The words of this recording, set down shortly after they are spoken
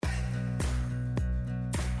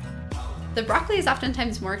The broccoli is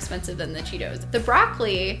oftentimes more expensive than the Cheetos. The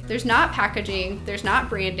broccoli, there's not packaging, there's not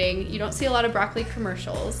branding, you don't see a lot of broccoli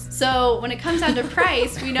commercials. So when it comes down to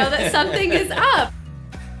price, we know that something is up.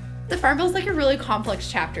 The Farm Bill is like a really complex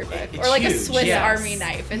chapter book, or like huge, a Swiss yes. Army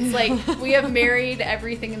knife. It's like we have married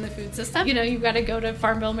everything in the food system. You know, you've got to go to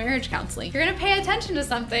Farm Bill marriage counseling. You're going to pay attention to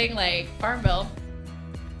something like Farm Bill.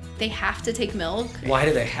 They have to take milk. Why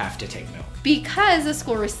do they have to take milk? Because the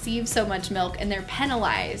school receives so much milk and they're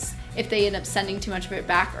penalized if they end up sending too much of it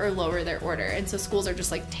back or lower their order. And so schools are just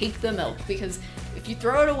like, take the milk, because if you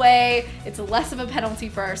throw it away, it's less of a penalty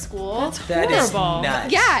for our school. That is horrible.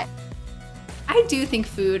 nuts. Yeah. I do think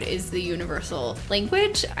food is the universal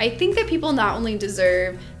language. I think that people not only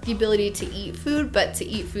deserve the ability to eat food, but to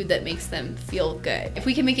eat food that makes them feel good. If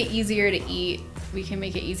we can make it easier to eat, we can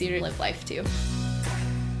make it easier to live life too.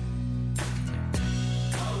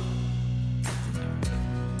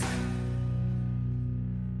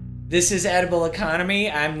 This is Edible Economy.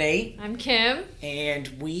 I'm Nate. I'm Kim. And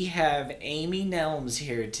we have Amy Nelms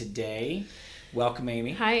here today. Welcome,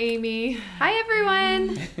 Amy. Hi, Amy. Hi,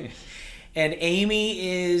 everyone. And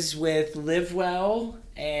Amy is with Live Well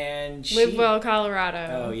and Live Well,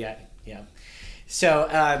 Colorado. Oh, yeah.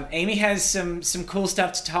 So Amy has some cool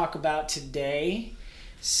stuff to talk about today.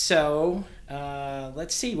 So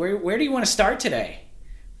let's see. Where do you want to start today?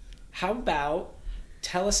 How about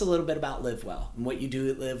tell us a little bit about Live Well and what you do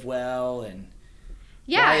at Live Well and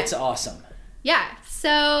why it's awesome. Yeah,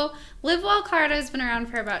 so Live Well Colorado has been around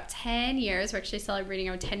for about 10 years. We're actually celebrating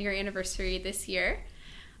our 10-year anniversary this year.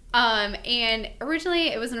 And originally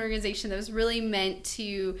it was an organization that was really meant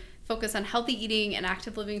to focus on healthy eating and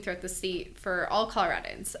active living throughout the state for all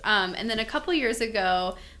Coloradans. And then a couple years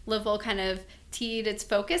ago, Live Well kind of teed its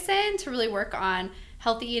focus in to really work on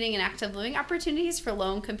healthy eating and active living opportunities for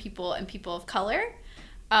low-income people and people of color.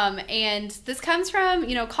 And this comes from,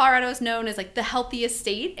 Colorado is known as like the healthiest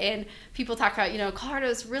state, and people talk about, Colorado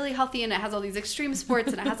is really healthy and it has all these extreme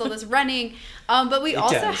sports and it has all this running. But we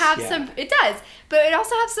also have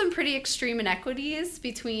some pretty extreme inequities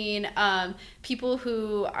between people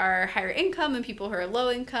who are higher income and people who are low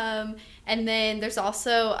income. And then there's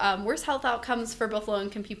also worse health outcomes for both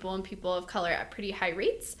low-income people and people of color at pretty high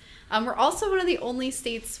rates. We're also one of the only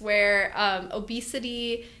states where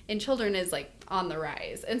obesity in children is like on the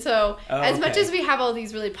rise. And so as much as we have all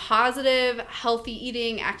these really positive, healthy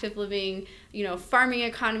eating, active living, farming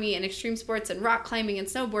economy and extreme sports and rock climbing and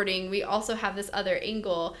snowboarding, we also have this other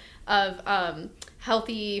angle of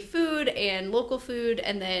healthy food and local food,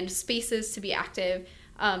 and then spaces to be active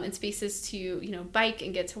and spaces to, bike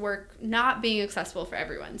and get to work, not being accessible for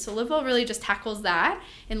everyone. So Live Well really just tackles that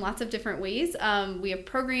in lots of different ways. We have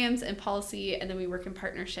programs and policy, and then we work in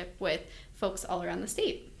partnership with folks all around the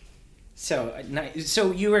state.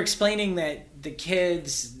 So you were explaining that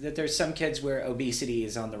there's some kids where obesity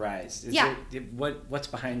is on the rise. What's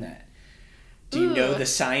behind that? Do you know the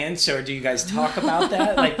science, or do you guys talk about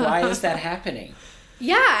that? Like, why is that happening?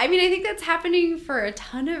 Yeah, I think that's happening for a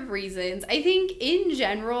ton of reasons. I think in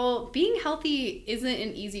general, being healthy isn't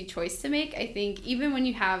an easy choice to make. I think even when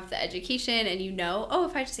you have the education and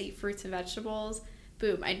if I just ate fruits and vegetables,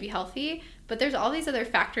 boom, I'd be healthy. But there's all these other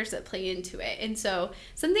factors that play into it. And so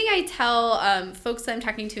something I tell folks that I'm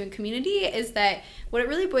talking to in community is that what it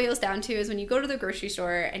really boils down to is when you go to the grocery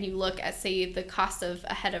store and you look at, say, the cost of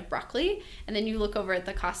a head of broccoli, and then you look over at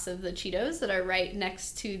the cost of the Cheetos that are right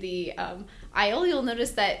next to the aisle, you'll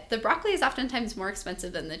notice that the broccoli is oftentimes more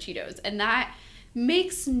expensive than the Cheetos. And that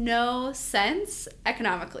makes no sense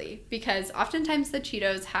economically, because oftentimes the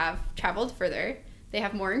Cheetos have traveled further. They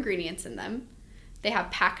have more ingredients in them. They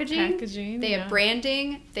have packaging, they have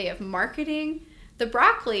branding, they have marketing. The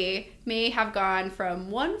broccoli may have gone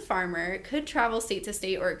from one farmer, it could travel state to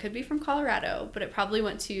state, or it could be from Colorado, but it probably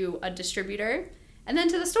went to a distributor and then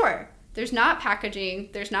to the store. There's not packaging,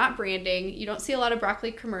 there's not branding, you don't see a lot of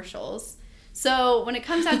broccoli commercials. So when it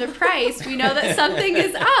comes down to price, we know that something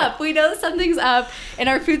is up. We know that something's up in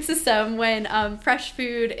our food system when fresh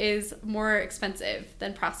food is more expensive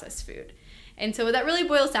than processed food. And so what that really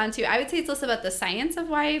boils down to, I would say it's less about the science of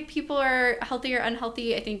why people are healthy or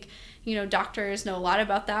unhealthy. I think, doctors know a lot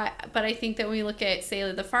about that. But I think that when we look at,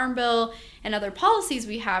 say, the Farm Bill and other policies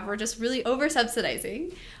we have, we're just really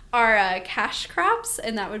over-subsidizing our cash crops.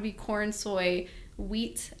 And that would be corn, soy,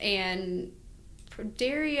 wheat, and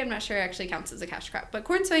dairy. I'm not sure it actually counts as a cash crop, but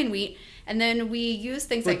corn, soy, and wheat. And then we use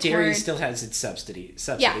things like dairy corn. Still has its subsidies.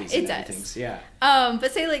 Yeah, it does. Things. Yeah.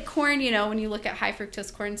 But say like corn, when you look at high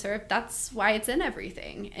fructose corn syrup, that's why it's in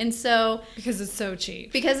everything. And so because it's so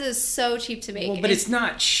cheap. Because it's so cheap to make. Well, but it's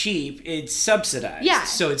not cheap. It's subsidized. Yeah.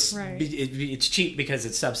 So it's cheap because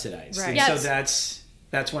it's subsidized. Right. And Yes. so that's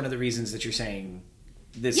That's one of the reasons that you're saying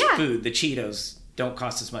this food, the Cheetos, don't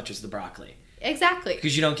cost as much as the broccoli. Exactly.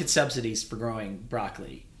 Because you don't get subsidies for growing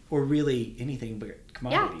broccoli or really anything but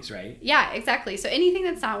commodities, right? Yeah, exactly. So anything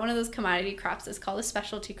that's not one of those commodity crops is called a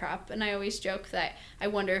specialty crop. And I always joke that I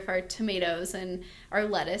wonder if our tomatoes and our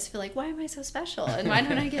lettuce feel like, why am I so special? And why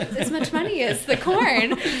don't I get as much money as the corn?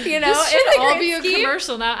 You know, this should all be a scheme.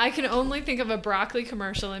 commercial now. I can only think of a broccoli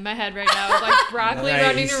commercial in my head right now. Like broccoli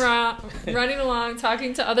running along,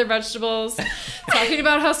 talking to other vegetables, talking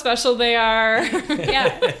about how special they are.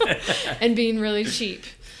 Yeah. And being really cheap.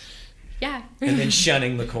 Yeah. And then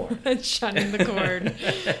shunning the corn. Shunning the corn.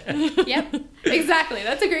 Yep. Exactly.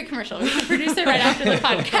 That's a great commercial. We can produce it right after the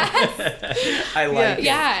podcast. I like it.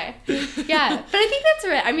 Yeah. Yeah. But I think that's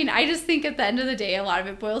right. I mean, I just think at the end of the day, a lot of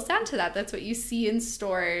it boils down to that. That's what you see in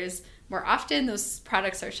stores more often. Those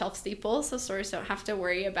products are shelf staples, so stores don't have to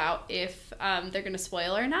worry about if they're going to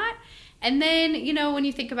spoil or not. And then, you know, when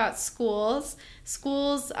you think about schools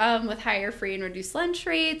with higher free and reduced lunch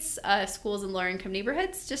rates, schools in lower income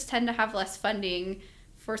neighborhoods just tend to have less funding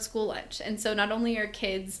for school lunch. And so not only are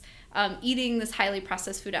kids eating this highly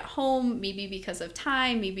processed food at home, maybe because of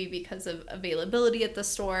time, maybe because of availability at the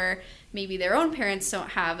store, maybe their own parents don't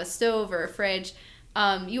have a stove or a fridge,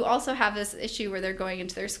 you also have this issue where they're going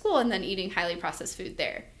into their school and then eating highly processed food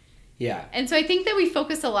there. Yeah. And so I think that we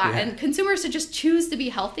focus a lot on consumers to just choose to be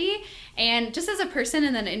healthy. And just as a person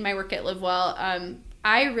and then in my work at Live Well,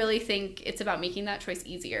 I really think it's about making that choice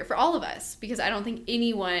easier for all of us, because I don't think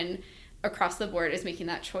anyone across the board is making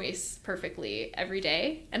that choice perfectly every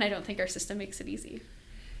day. And I don't think our system makes it easy.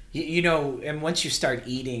 You know, and once you start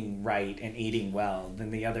eating right and eating well,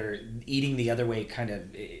 then eating the other way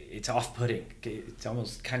it's off-putting. It's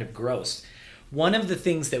almost kind of gross. One of the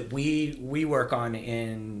things that we work on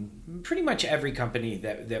in pretty much every company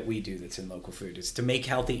that we do that's in local food is to make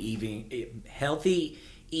healthy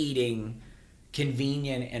eating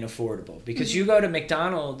convenient and affordable. Because you go to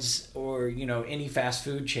McDonald's or, you know, any fast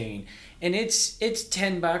food chain, and it's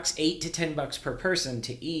 $10, $8 to $10 per person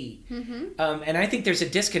to eat. And I think there's a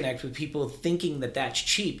disconnect with people thinking that that's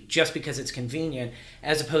cheap just because it's convenient,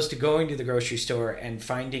 as opposed to going to the grocery store and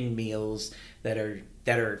finding meals that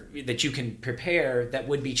you can prepare that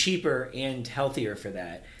would be cheaper and healthier for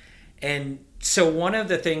that. And so one of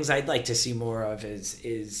the things I'd like to see more of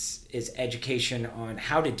is education on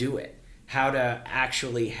how to do it, how to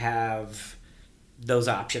actually have those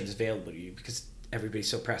options available to you, because everybody's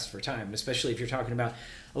so pressed for time, especially if you're talking about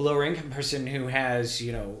a lower income person who has,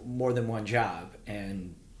 you know, more than one job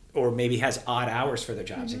or maybe has odd hours for their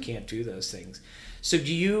jobs and can't do those things. So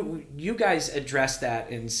do you guys address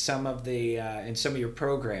that in some of your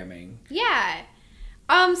programming? Yeah.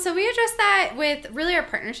 So we address that with really our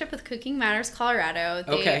partnership with Cooking Matters Colorado.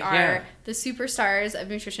 They are the superstars of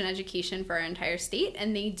nutrition education for our entire state,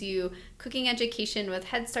 and they do cooking education with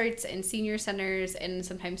Head Starts and senior centers and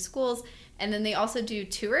sometimes schools. And then they also do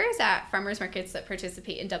tours at farmers markets that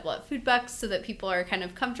participate in Double Up Food Bucks, so that people are kind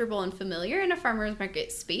of comfortable and familiar in a farmers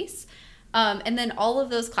market space. And then all of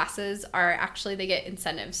those classes are actually, they get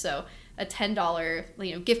incentives. So a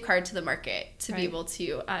 $10 gift card to the market to be able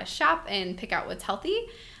to shop and pick out what's healthy.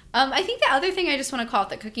 I think the other thing I just want to call out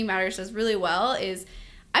that Cooking Matters does really well is,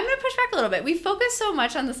 I'm going to push back a little bit. We focus so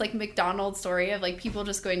much on this like McDonald's story of like people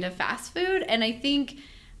just going to fast food. And I think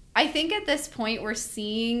at this point we're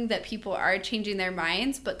seeing that people are changing their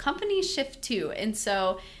minds, but companies shift too. And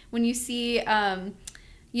so when you see,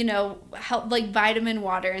 like vitamin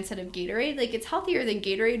water instead of Gatorade, like it's healthier than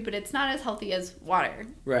Gatorade, but it's not as healthy as water.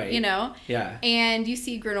 Right. You know? Yeah. And you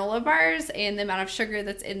see granola bars and the amount of sugar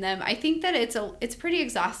that's in them. I think that it's pretty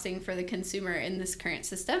exhausting for the consumer in this current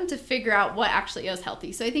system to figure out what actually is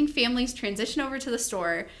healthy. So I think families transition over to the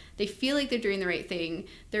store. They feel like they're doing the right thing.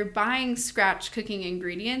 They're buying scratch cooking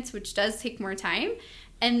ingredients, which does take more time.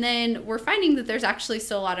 And then we're finding that there's actually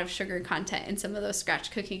still a lot of sugar content in some of those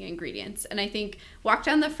scratch cooking ingredients. And I think walk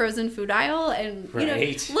down the frozen food aisle and look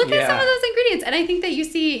at some of those ingredients. And I think that you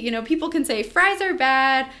see, people can say fries are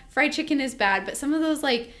bad, fried chicken is bad, but some of those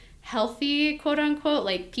like healthy, quote unquote,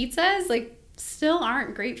 like pizzas, like still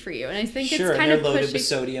aren't great for you. And I think it's kind of loaded with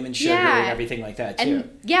sodium and sugar and everything like that too.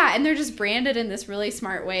 And they're just branded in this really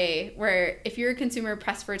smart way where if you're a consumer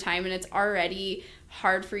pressed for time and it's already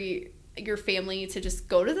hard for your family to just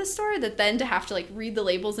go to the store, that then to have to like read the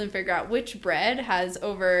labels and figure out which bread has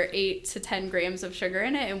over 8 to 10 grams of sugar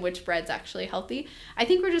in it and which bread's actually healthy. I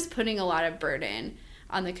think we're just putting a lot of burden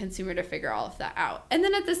on the consumer to figure all of that out. And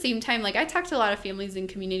then at the same time, like I talk to a lot of families and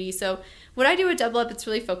communities. So what I do at Double Up, it's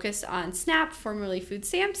really focused on SNAP, formerly food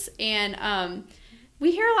stamps. And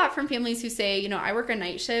we hear a lot from families who say, I work a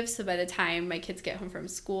night shift. So by the time my kids get home from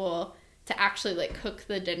school, to actually like cook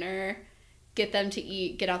the dinner, get them to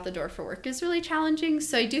eat, get out the door for work is really challenging.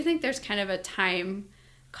 So I do think there's kind of a time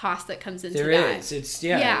cost that comes into that. There is. It's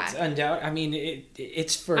undoubted. I mean,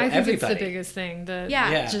 it's for everybody. I think it's the biggest thing.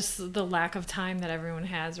 Yeah. Just the lack of time that everyone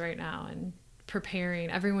has right now and preparing.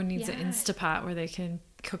 Everyone needs an Instapot where they can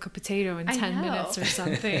cook a potato in 10 minutes or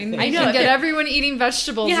something. I know. Get everyone eating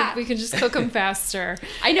vegetables. Yeah. If we can just cook them faster.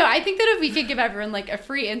 I know. I think that if we could give everyone like a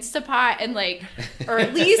free Instapot and like, or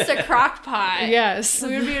at least a crock pot, yes,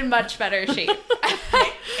 we would be in much better shape.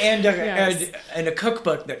 and a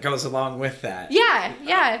cookbook that goes along with that.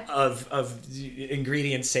 Yeah. Of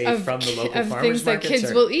ingredients saved from the local farmers things markets. That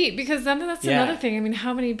kids will eat. Because then that's another thing. I mean,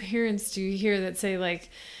 how many parents do you hear that say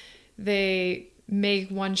like they make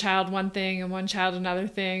one child one thing and one child another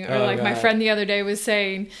thing, or my friend the other day was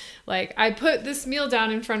saying like, I put this meal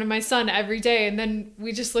down in front of my son every day and then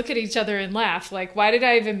we just look at each other and laugh like, why did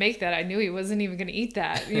I even make that? I knew he wasn't even going to eat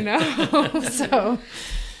that, you know. So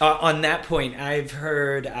on that point, I've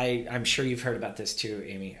heard, I'm sure you've heard about this too,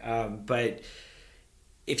 Amy, but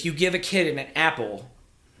if you give a kid an apple,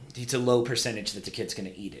 it's a low percentage that the kid's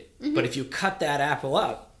going to eat it. But if you cut that apple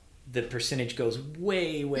up, the percentage goes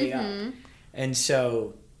way up. And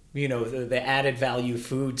so, you know, the added value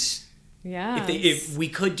foods. Yeah. If we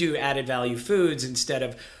could do added value foods instead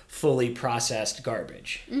of fully processed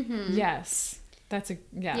garbage. Yes, it's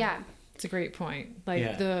a great point.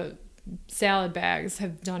 Like the salad bags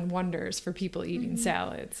have done wonders for people eating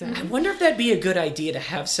salads. And I wonder if that'd be a good idea to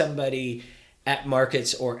have somebody at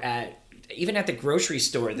markets or even at the grocery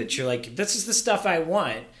store that you're like, this is the stuff I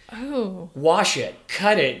want. Oh, wash it,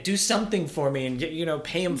 cut it, do something for me, and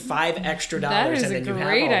pay them $5 extra, that is and then a you have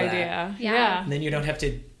great all that. idea. Yeah. And then you don't have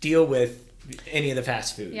to deal with any of the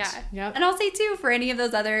fast foods. Yeah. Yep. And I'll say too, for any of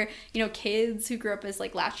those other, kids who grew up as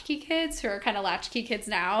like latchkey kids who are kind of latchkey kids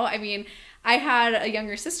now. I mean, I had a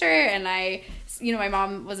younger sister and my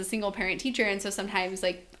mom was a single parent teacher. And so sometimes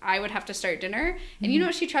like I would have to start dinner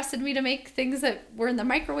and she trusted me to make things that were in the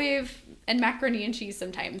microwave and macaroni and cheese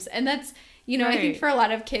sometimes. And that's, I think for a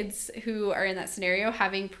lot of kids who are in that scenario,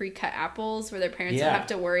 having pre-cut apples where their parents don't have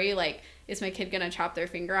to worry, like, is my kid going to chop their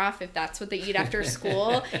finger off if that's what they eat after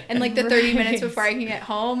school? And, like, the 30 minutes before I can get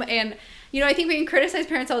home. And, I think we can criticize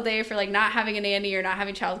parents all day for, like, not having a nanny or not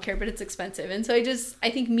having childcare, but it's expensive. And so I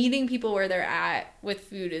think meeting people where they're at with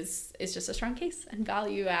food is just a strong case. And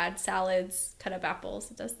value add salads, cut up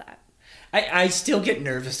apples, it does that. I still get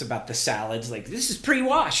nervous about the salads. Like, this is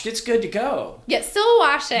pre-washed. It's good to go. Yeah, still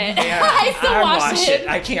wash it. Yeah, I still wash it.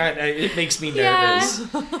 I can't. It makes me nervous.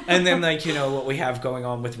 And then, like, what we have going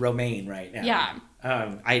on with romaine right now. Yeah.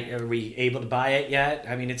 Are we able to buy it yet?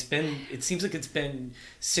 I mean, it seems like it's been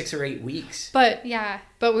 6 or 8 weeks. But yeah.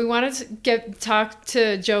 But we wanted to talk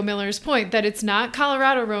to Joe Miller's point that it's not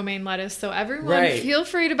Colorado romaine lettuce. So everyone feel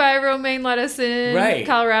free to buy romaine lettuce in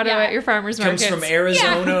Colorado at your farmer's markets. Comes from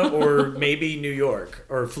Arizona or maybe New York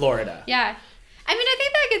or Florida. Yeah. I mean, I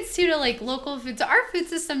think that gets to like local foods. Our food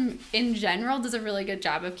system in general does a really good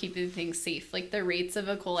job of keeping things safe. Like the rates of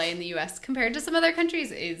E. coli in the U.S. compared to some other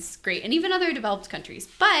countries is great, and even other developed countries.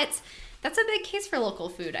 But that's a big case for local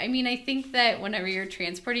food. I mean, I think that whenever you're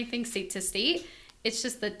transporting things state to state, it's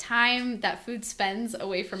just the time that food spends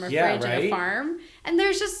away from a fridge and a farm. And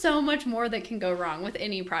there's just so much more that can go wrong with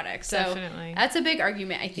any product. So definitely. That's a big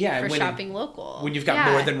argument, I think, for shopping local. When you've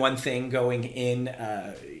got more than one thing going in,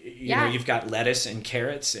 you've got lettuce and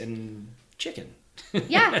carrots and chicken.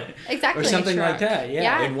 Yeah, exactly. Or something like that.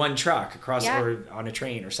 Yeah, in one truck across or on a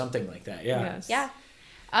train or something like that. Yeah. Yes.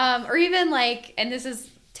 Yeah. Or even like, and this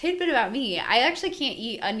is tidbit about me, I actually can't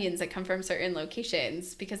eat onions that come from certain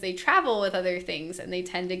locations because they travel with other things and they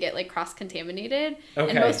tend to get like cross-contaminated. Okay.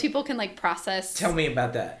 And most people can like process. Tell me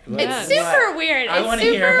about that. It's super weird. I want to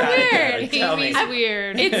hear about it. Amy's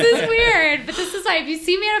weird. It's just weird, but this is why if you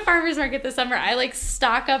see me at a farmer's market this summer, I like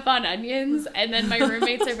stock up on onions, and then my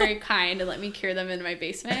roommates are very kind and let me cure them in my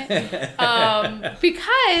basement.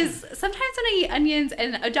 Because sometimes when I eat onions,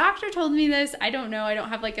 and a doctor told me this, I don't know, I don't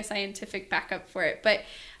have like a scientific backup for it, but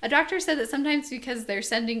a doctor said that sometimes because they're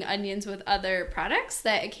sending onions with other products,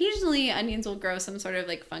 that occasionally onions will grow some sort of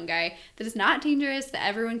like fungi that is not dangerous, that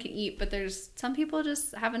everyone can eat, but there's some people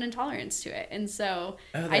just have an intolerance to it. And so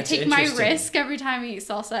I take my risk every time I eat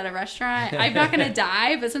salsa at a restaurant. I'm not going to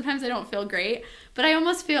die, but sometimes I don't feel great. But I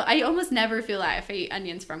almost never feel that if I eat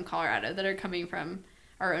onions from Colorado that are coming from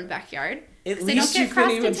our own backyard. At least they don't get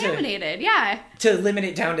cross-contaminated. To limit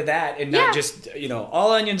it down to that and not just,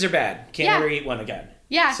 all onions are bad. Can't ever eat one again.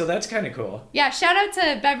 Yeah. So that's kind of cool. Yeah, shout out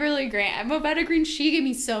to Beverly Grant at Movetta Green. She gave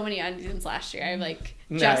me so many onions last year. I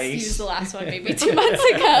just used the last one maybe 2 months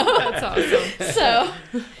ago. That's awesome.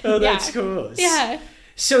 So, that's cool. Yeah.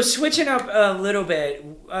 So switching up a little bit,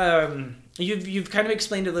 you've kind of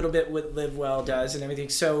explained a little bit what Live Well does and everything.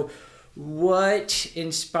 So what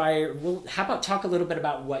inspired? Well, how about talk a little bit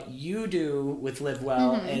about what you do with Live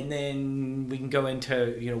Well, and then we can go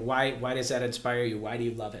into why does that inspire you? Why do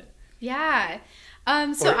you love it? Yeah.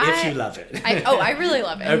 So if you love it. I really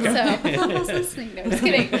love it. Okay. So who's listening? No, just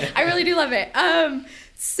kidding. I really do love it.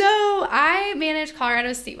 So I manage Colorado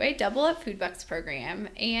statewide Double Up Food Bucks program,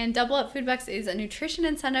 and Double Up Food Bucks is a nutrition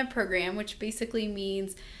incentive program, which basically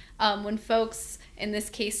means when folks, in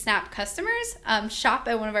this case SNAP customers, shop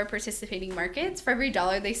at one of our participating markets, for every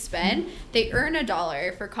dollar they spend, they earn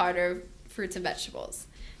 $1 for Colorado fruits and vegetables.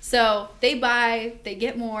 So they buy, they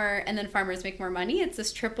get more, and then farmers make more money. It's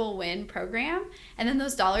this triple win program, and then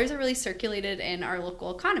those dollars are really circulated in our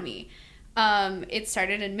local economy. It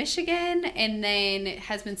started in Michigan and then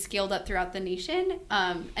has been scaled up throughout the nation.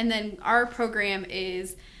 And then our program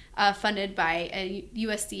is funded by a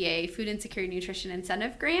USDA Food Insecurity Nutrition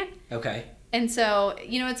Incentive Grant. Okay. And so,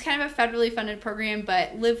 it's kind of a federally funded program,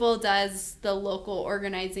 but Live Well does the local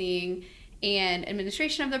organizing and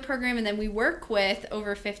administration of the program. And then we work with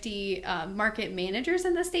over 50 market managers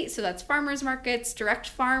in the state. So that's farmers markets, direct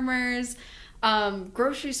farmers,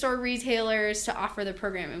 grocery store retailers to offer the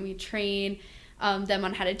program, and we train them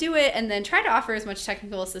on how to do it, and then try to offer as much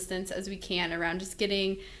technical assistance as we can around just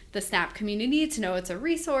getting the SNAP community to know it's a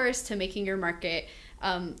resource, to making your market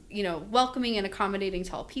welcoming and accommodating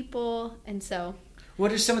to all people. And so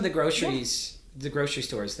what are some of the grocery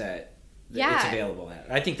stores that it's available at?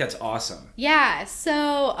 I think that's awesome. Yeah.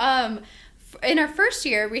 So in our first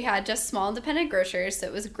year, we had just small independent grocers. So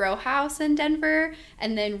it was Grow House in Denver,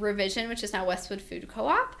 and then Revision, which is now Westwood Food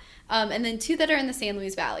Co-op, and then 2 that are in the San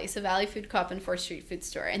Luis Valley. So Valley Food Co-op and 4th Street Food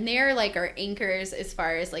Store. And they are like our anchors as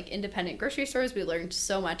far as like independent grocery stores. We learned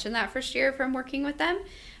so much in that first year from working with them.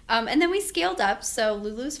 And then we scaled up. So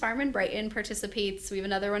Lulu's Farm in Brighton participates. We have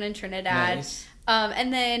another one in Trinidad. Nice.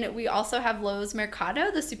 And then we also have Lowe's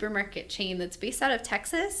Mercado, the supermarket chain that's based out of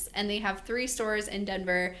Texas, and they have 3 stores in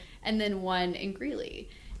Denver and then 1 in Greeley.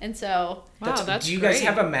 And so, that's do you great. guys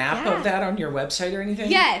have a map of that on your website or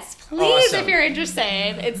anything? Yes, please, awesome. If you're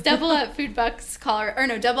interested. It's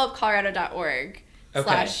doubleupfoodbuckscolorado.org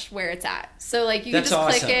 / where it's at. So like you can just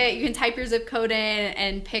click it, you can type your zip code in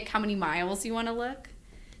and pick how many miles you want to look.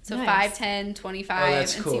 So nice. 5, 10, 25,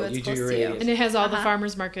 that's and cool. see what's You do close your to you. radius. And it has all the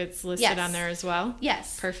farmers markets listed Yes. on there as well?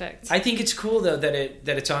 Yes. Perfect. I think it's cool though that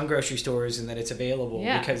it's on grocery stores and that it's available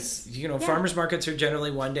because farmers markets are generally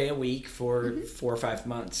 1 day a week for 4 or 5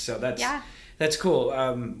 months. So that's cool.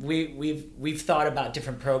 We've thought about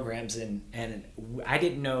different programs and I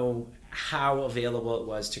didn't know how available it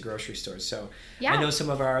was to grocery stores. So I know some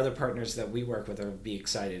of our other partners that we work with would be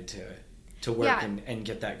excited to work and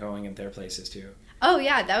get that going at their places too. Oh,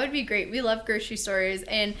 yeah, that would be great. We love grocery stores.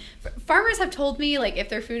 And farmers have told me, like, if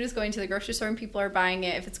their food is going to the grocery store and people are buying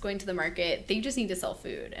it, if it's going to the market, they just need to sell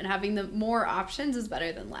food. And having the more options is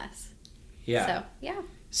better than less. Yeah. So, yeah.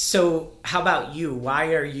 So, how about you?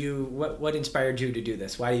 Why are you, what inspired you to do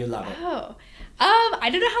this? Why do you love it? Oh,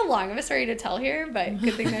 I don't know how long of a story to tell here, but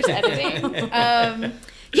good thing there's editing.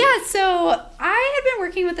 So I had been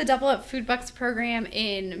working with the Double Up Food Bucks program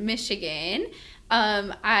in Michigan.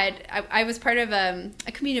 I was part of a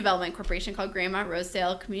community development corporation called Grandma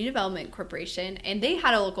Rosedale Community Development Corporation, and they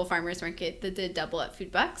had a local farmers market that did Double Up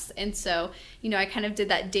Food Bucks. And so, I kind of did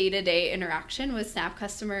that day-to-day interaction with SNAP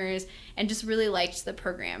customers and just really liked the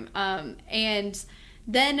program. And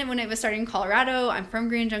then when I was starting in Colorado, I'm from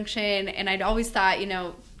Grand Junction, and I'd always thought,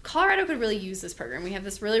 Colorado could really use this program. We have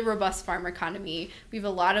this really robust farm economy. We have a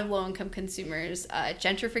lot of low-income consumers.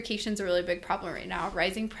 Gentrification is a really big problem right now,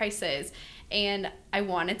 rising prices. And I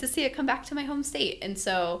wanted to see it come back to my home state. And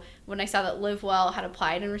so when I saw that Live Well had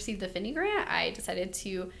applied and received the Finney grant, I decided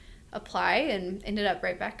to apply and ended up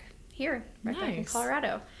right back here, back in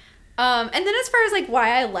Colorado. And then as far as like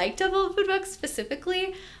why I like Double Up Food Bucks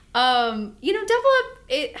specifically, Double Up,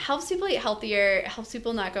 it helps people eat healthier, it helps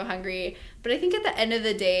people not go hungry. But I think at the end of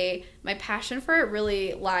the day, my passion for it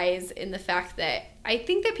really lies in the fact that I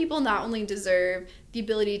think that people not only deserve the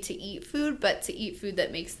ability to eat food, but to eat food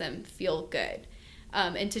that makes them feel good.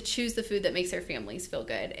 And to choose the food that makes their families feel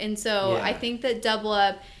good. And so I think that Double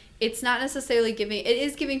Up, it's not necessarily it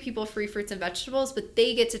is giving people free fruits and vegetables, but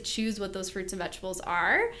they get to choose what those fruits and vegetables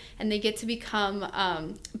are, and they get to be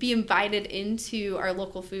invited into our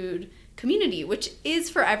local food community, which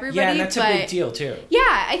is for everybody. Yeah, and that's a big deal too.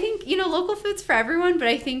 Yeah, I think, local food's for everyone, but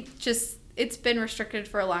I think just it's been restricted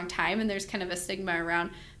for a long time, and there's kind of a stigma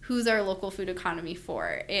around who's our local food economy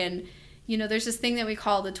for. And there's this thing that we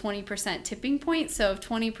call the 20% tipping point. So if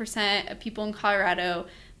 20% of people in Colorado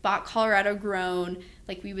bought Colorado grown,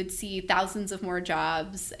 like we would see thousands of more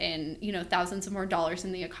jobs and, you know, thousands of more dollars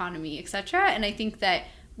in the economy, etc. And I think that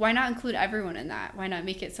why not include everyone in that? Why not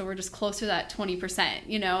make it so we're just closer to that 20%,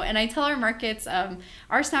 you know? And I tell our markets,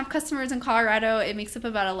 our SNAP customers in Colorado, it makes up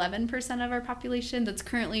about 11% of our population that's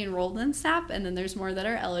currently enrolled in SNAP, and then there's more that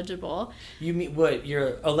are eligible. You mean what?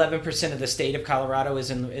 You're 11% of the state of Colorado is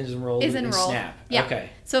enrolled in SNAP. Yeah. Okay.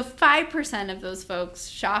 So 5% of those folks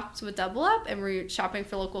shopped with Double Up, and we're shopping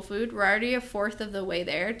for local food. We're already a fourth of the way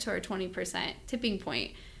there to our 20% tipping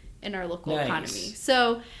point in our local economy.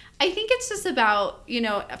 So I think it's just about, you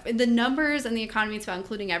know, the numbers and the economy. It's about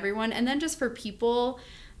including everyone. And then just for people,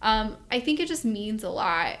 I think it just means a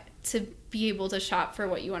lot to be able to shop for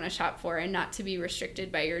what you want to shop for and not to be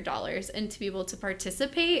restricted by your dollars, and to be able to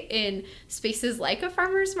participate in spaces like a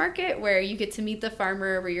farmer's market where you get to meet the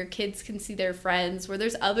farmer, where your kids can see their friends, where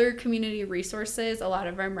there's other community resources. A lot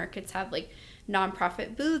of our markets have like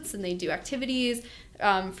nonprofit booths, and they do activities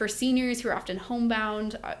for seniors who are often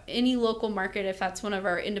homebound. Any local market, if that's one of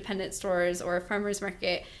our independent stores or a farmer's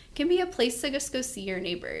market, can be a place to just go see your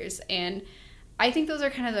neighbors. And I think those are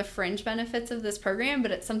kind of the fringe benefits of this program, but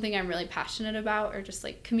it's something I'm really passionate about, or just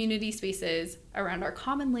like community spaces around our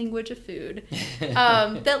common language of food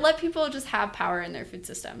that let people just have power in their food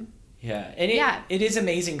system. Yeah, and it is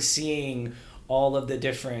amazing seeing all of the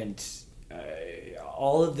different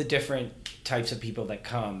types of people that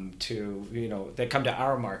come to, you know, that come to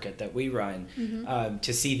our market that we run,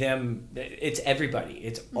 to see them. It's everybody.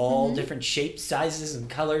 It's all different shapes, sizes, and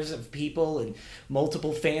colors of people, and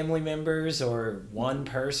multiple family members or one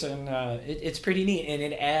person. It's pretty neat, and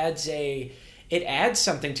it adds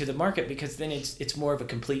something to the market, because then it's more of a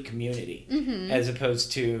complete community, as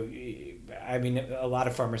opposed to, I mean, a lot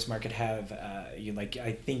of farmers market have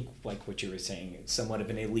I think like what you were saying, somewhat of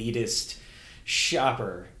an elitist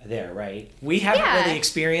shopper there, right? We haven't really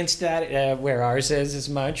experienced that where ours is as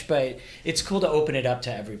much, but it's cool to open it up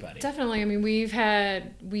to everybody. Definitely. I mean, we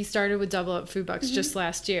started with Double Up Food Bucks just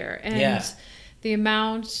last year, and the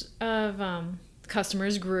amount of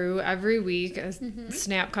customers grew every week, as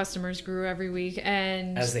SNAP customers grew every week,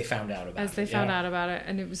 and as they found out about it,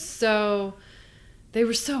 and it was they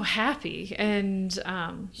were so happy, and it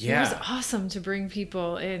was awesome to bring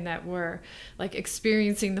people in that were like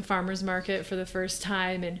experiencing the farmers market for the first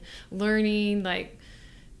time and learning like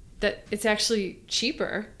that it's actually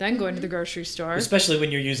cheaper than going to the grocery store, especially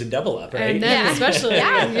when you're using Double Up, right? And then especially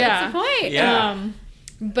that's the point.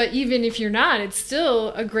 But even if you're not, it's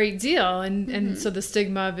still a great deal, and so the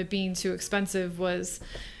stigma of it being too expensive was.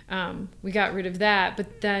 We got rid of that,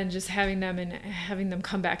 but then just having them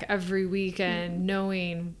come back every week and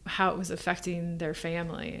knowing how it was affecting their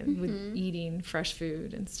family and with eating fresh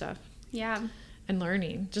food and stuff. Yeah. And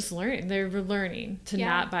learning. They were learning to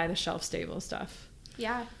not buy the shelf-stable stuff.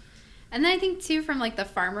 Yeah. And then I think, too, from, like, the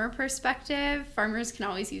farmer perspective, farmers can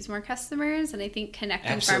always use more customers, and I think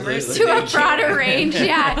connecting farmers to a broader range,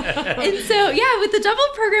 And so, with the Double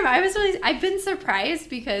program, I've been surprised,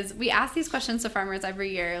 because we ask these questions to farmers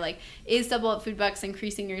every year, like, is Double Up Food Bucks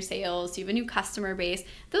increasing your sales? Do you have a new customer base?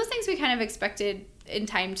 Those things we kind of expected in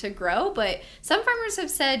time to grow, but some farmers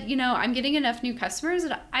have said, you know, I'm getting enough new customers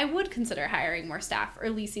that I would consider hiring more staff or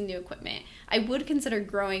leasing new equipment. I would consider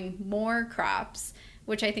growing more crops,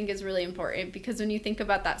 which I think is really important, because when you think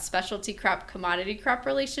about that specialty crop, commodity crop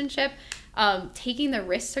relationship, taking the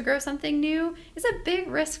risk to grow something new is a big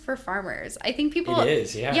risk for farmers. I think people... It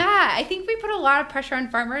is, yeah. Yeah, I think we put a lot of pressure on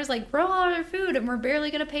farmers, like, grow all our food and we're barely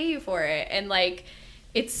going to pay you for it. And, like,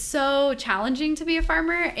 it's so challenging to be a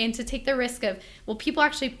farmer and to take the risk of, will people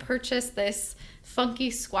actually purchase this funky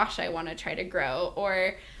squash I want to try to grow?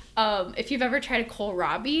 Or... if you've ever tried a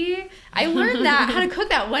kohlrabi, I learned how to cook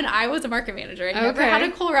that when I was a market manager. I never had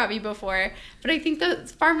a kohlrabi before, but I think the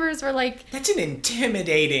farmers were like... It's an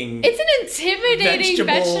intimidating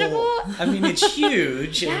vegetable. I mean, it's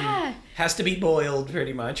huge. And has to be boiled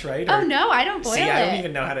pretty much, right? Oh, no, I don't boil it. I don't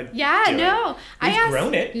even know how to do it. We've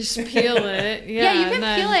grown it. You just peel it. You can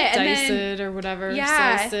peel it and dice it or whatever.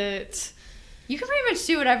 Slice it. You can pretty much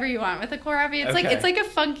do whatever you want with a kohlrabi. It's like a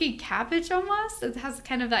funky cabbage almost. It has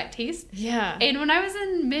kind of that taste. Yeah. And when I was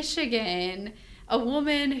in Michigan, a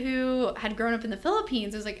woman who had grown up in the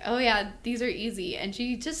Philippines was like, oh yeah, these are easy. And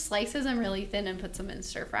she just slices them really thin and puts them in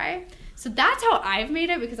stir fry. So that's how I've made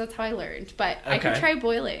it, because that's how I learned. But I could try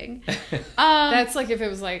boiling. That's like if it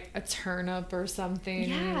was like a turnip or something.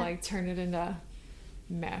 Yeah. You like turn it into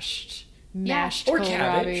mashed or kohlrabi.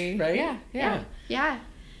 cabbage, right? Yeah.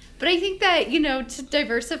 But I think that, to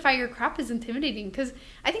diversify your crop is intimidating because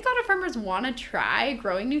I think a lot of farmers want to try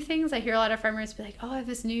growing new things. I hear a lot of farmers be like, oh, I have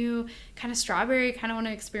this new kind of strawberry I kind of want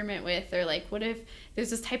to experiment with. Or like, what if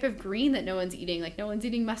there's this type of green that no one's eating? Like no one's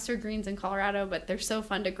eating mustard greens in Colorado, but they're so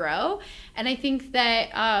fun to grow. And I think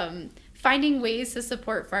that finding ways to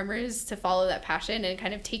support farmers to follow that passion and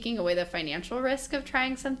kind of taking away the financial risk of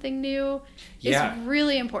trying something new is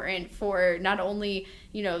really important for not only,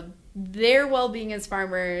 their well-being as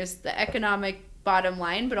farmers, the economic bottom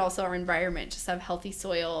line, but also our environment. Just have healthy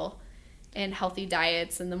soil and healthy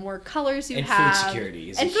diets, and the more colors you have. And food security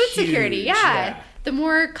is And food security, yeah. The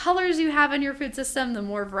more colors you have in your food system, the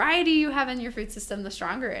more variety you have in your food system, the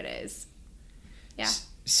stronger it is. Yeah.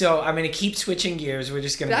 So I'm going to keep switching gears. We're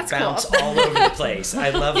just going to bounce all over the place.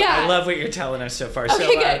 I love what you're telling us so far.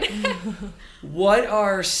 Okay, good. What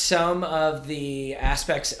are some of the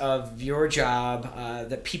aspects of your job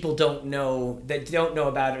that people don't know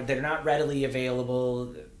about, or that are not readily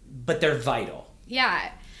available, but they're vital?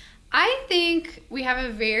 Yeah. I think we're in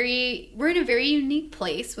a very unique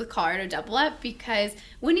place with Colorado Double Up because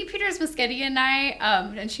Wendy Peters-Muschetti and I,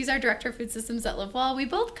 and she's our director of food systems at LiveWell, we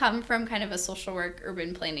both come from kind of a social work,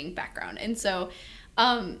 urban planning background. And so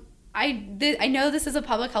I know this is a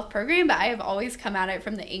public health program, but I have always come at it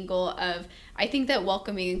from the angle of I think that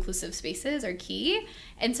welcoming inclusive spaces are key.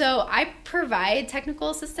 And so I provide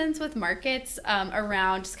technical assistance with markets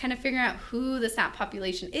around just kind of figuring out who the SNAP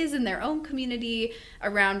population is in their own community,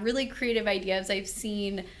 around really creative ideas I've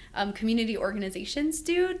seen community organizations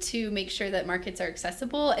do to make sure that markets are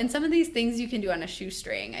accessible. And some of these things you can do on a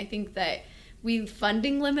shoestring. I think that we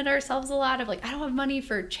funding limit ourselves a lot of like, I don't have money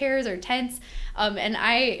for chairs or tents. And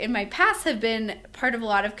I, in my past, have been part of a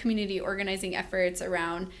lot of community organizing efforts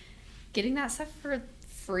around getting that stuff for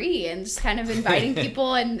free and just kind of inviting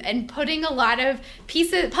people and putting a lot of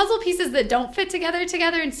puzzle pieces that don't fit together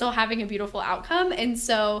and still having a beautiful outcome. And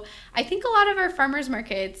so I think a lot of our farmers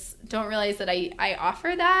markets don't realize that I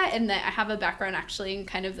offer that and that I have a background actually in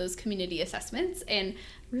kind of those community assessments and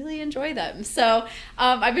really enjoy them. So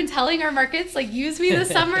I've been telling our markets, like, use me this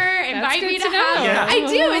summer, invite me to have. Yeah. I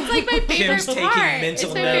do. It's like my favorite Kim's part. taking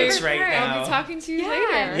mental notes right now. I'll be talking to you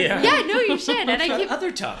later. Yeah, no, you should. And I keep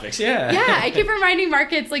other topics, I keep reminding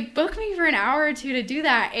markets, like, book me for an hour or two to do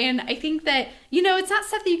that. And I think that, it's not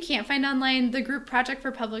stuff that you can't find online. The Group Project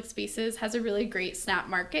for Public Spaces has a really great SNAP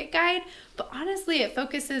market guide. But honestly, it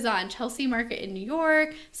focuses on Chelsea Market in New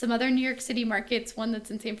York, some other New York City markets, one that's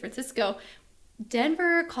in San Francisco.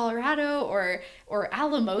 Denver, Colorado, or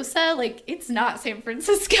Alamosa, like, it's not San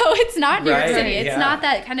Francisco, it's not New York City, it's not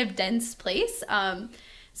that kind of dense place.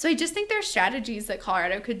 So I just think there's strategies that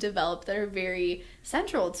Colorado could develop that are very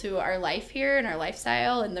central to our life here and our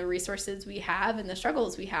lifestyle and the resources we have and the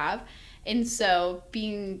struggles we have. And so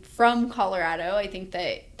being from Colorado, I think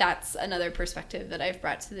that that's another perspective that I've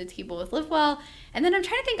brought to the table with LiveWell. And then I'm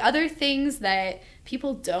trying to think other things that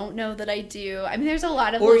people don't know that I do. I mean, there's a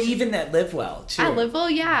lot of... Or even that LiveWell, too. At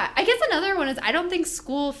LiveWell, yeah. I guess another one is I don't think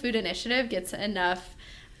School Food Initiative gets enough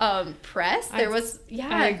press. I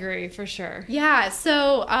agree, for sure. Yeah,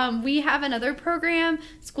 so we have another program,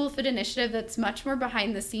 School Food Initiative, that's much more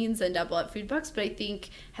behind the scenes than Double Up Food Books, but I think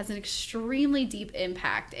has an extremely deep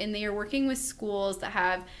impact. And they are working with schools that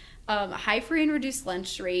have a high free and reduced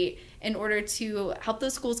lunch rate in order to help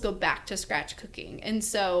those schools go back to scratch cooking. And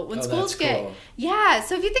so when schools so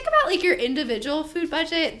if you think about like your individual food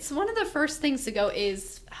budget, it's one of the first things to go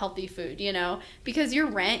is healthy food, because your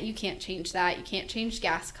rent, you can't change that. You can't change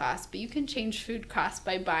gas costs, but you can change food costs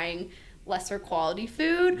by buying lesser quality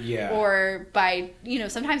food or by,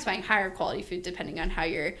 sometimes buying higher quality food depending on how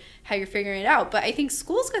you're figuring it out. But I think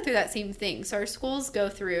schools go through that same thing. So our schools go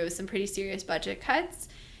through some pretty serious budget cuts.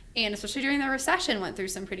 And especially during the recession, went through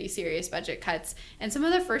some pretty serious budget cuts. And some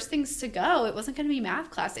of the first things to go, it wasn't going to be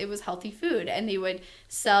math class. It was healthy food. And they would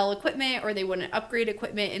sell equipment or they wouldn't upgrade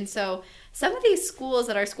equipment. And so some of these schools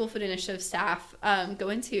that our School Food Initiative staff go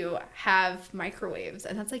into have microwaves.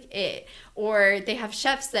 And that's like it. Or they have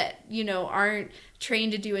chefs that, aren't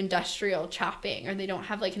trained to do industrial chopping, or they don't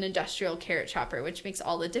have like an industrial carrot chopper, which makes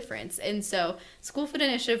all the difference. And so School Food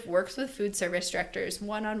Initiative works with food service directors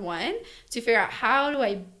one-on-one to figure out how do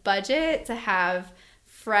I budget to have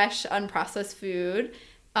fresh, unprocessed food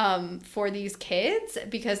for these kids,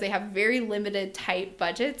 because they have very limited, tight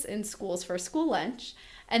budgets in schools for school lunch.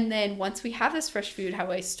 And then once we have this fresh food, how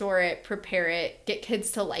do I store it, prepare it, get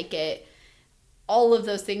kids to like it, all of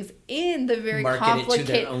those things in the very complicated... Market it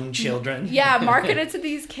to their own children. Yeah, market it to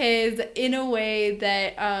these kids in a way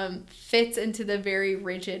that fits into the very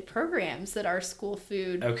rigid programs that are school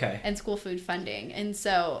food and school food funding. And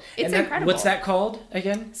so it's incredible. What's that called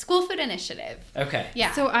again? School Food Initiative. Okay.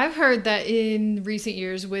 Yeah. So I've heard that in recent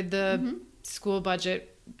years with the school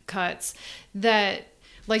budget cuts that,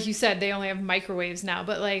 like you said, they only have microwaves now,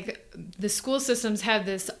 but like the school systems have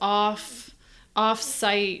this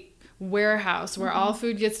off-site warehouse where all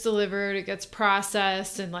food gets delivered, it gets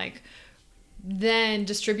processed and like then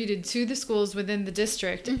distributed to the schools within the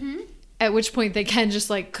district, at which point they can just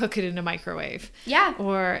like cook it in a microwave. Yeah.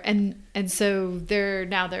 Or and so their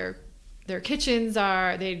kitchens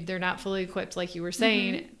they're not fully equipped, like you were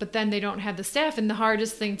saying, but then they don't have the staff, and the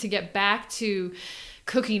hardest thing to get back to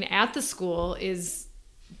cooking at the school is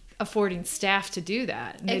affording staff to do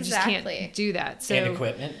that. And they just can't do that. So, and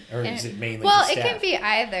equipment, or is it mainly well, the staff? it can be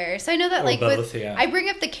either. So I know that, or like, both, I bring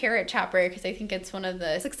up the carrot chopper because I think it's one of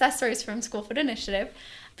the success stories from School Food Initiative,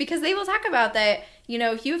 because they will talk about that. You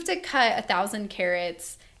know, if you have to cut 1,000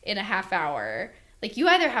 carrots in a half hour, like, you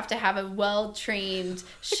either have to have a well-trained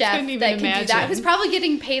chef that can do that, who's probably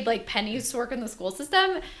getting paid like pennies to work in the school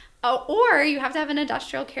system, or you have to have an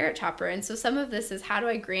industrial carrot chopper. And so some of this is, how do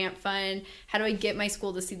I grant fund? How do I get my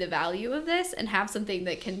school to see the value of this and have something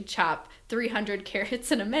that can chop 300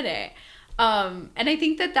 carrots in a minute? And I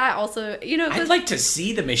think that also, you know... I'd like to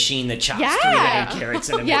see the machine that chops 300 carrots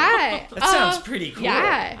in a minute. Yeah. That sounds pretty cool.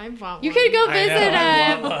 Yeah. I want one. You could go visit...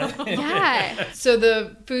 I want one. Yeah. So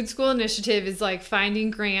the Food School Initiative is like finding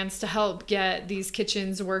grants to help get these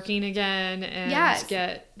kitchens working again and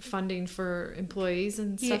get funding for employees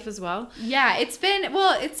and stuff as well. Yeah, it's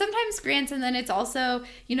sometimes grants, and then it's also,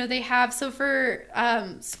 you know, they have, so for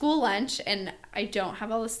school lunch, and I don't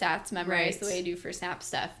have all the stats memorized the way I do for SNAP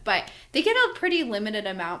stuff, but they get a pretty limited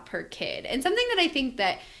amount per kid. And something that I think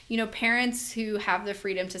that, you know, parents who have the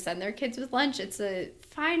freedom to send their kids with lunch, it's a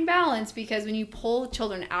fine balance, because when you pull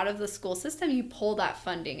children out of the school system, you pull that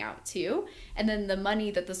funding out too. And then the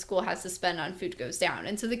money that the school has to spend on food goes down.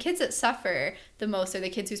 And so the kids that suffer the most are the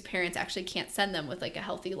kids whose parents actually can't send them with like a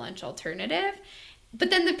healthy lunch alternative.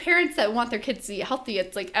 But then the parents that want their kids to eat healthy,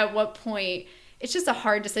 it's like, at what point... It's just a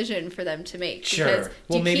hard decision for them to make. Sure. Because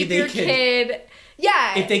well, maybe they could.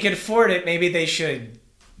 If they could afford it, maybe they should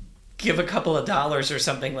give a couple of dollars or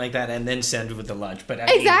something like that, and then send with the lunch. But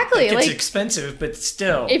exactly, it's expensive, but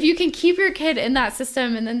still, if you can keep your kid in that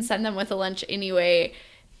system and then send them with a lunch anyway,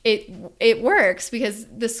 it works, because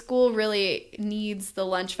the school really needs the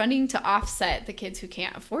lunch funding to offset the kids who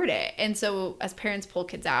can't afford it. And so as parents pull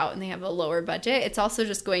kids out and they have a lower budget, it's also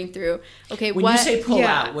just going through, when you say pull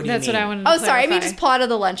out, what do you mean? That's what I wanted to clarify. Sorry, I mean just pull out of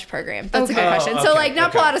the lunch program. That's a good question. Okay. So like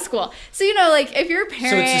not pull out of school. So, you know, like if you're a parent...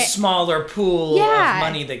 So it's a smaller pool of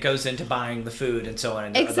money that goes into buying the food and so on,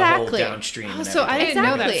 and the whole downstream. Oh, so I didn't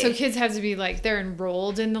know that. So kids have to be like, they're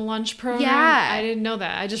enrolled in the lunch program? Yeah. I didn't know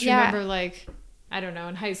that. I just remember like... I don't know,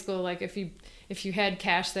 in high school, like if you had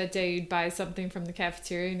cash that day, you'd buy something from the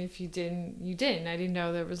cafeteria, and if you didn't, you didn't. I didn't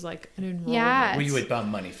know there was like an enrollment. Yeah. Well, you would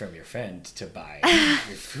bum money from your friend to buy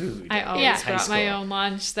your food. I always brought my own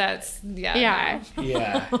lunch. That's Yeah.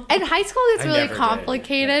 And high school is really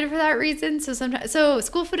complicated for that reason. So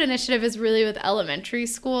School Food Initiative is really with elementary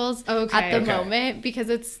schools at the moment, because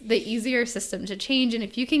it's the easier system to change. And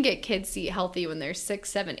if you can get kids to eat healthy when they're 6,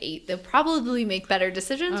 7, 8, they'll probably make better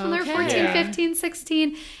decisions when they're 14, 15,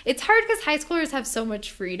 16. It's hard because high schoolers have so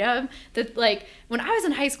much freedom that, like, when I was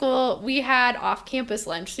in high school, we had off-campus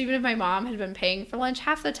lunch. So even if my mom had been paying for lunch,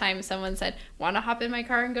 half the time someone said, want to hop in my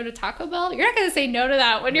car and go to Taco Bell? You're not going to say no to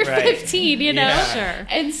that when you're 15, you know? Sure.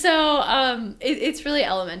 And so it's really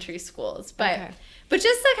elementary schools. But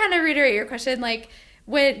just to kind of reiterate your question, like,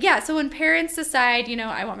 so when parents decide, you know,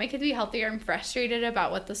 I want my kid to be healthier, I'm frustrated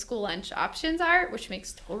about what the school lunch options are, which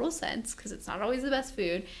makes total sense because it's not always the best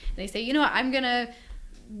food. And they say, you know what, I'm going to,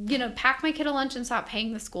 you know, pack my kid a lunch and stop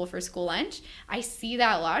paying the school for school lunch. I see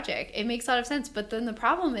that logic. It makes a lot of sense. But then the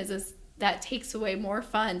problem is that takes away more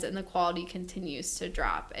funds and the quality continues to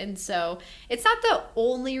drop. And so it's not the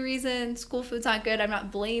only reason school food's not good. I'm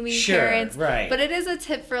not blaming parents. Right. But it is a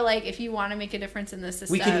tip for, like, if you want to make a difference in the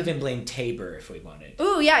system. We could even blame Tabor if we wanted.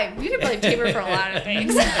 Ooh, yeah. You could blame Tabor for a lot of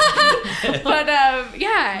things. But,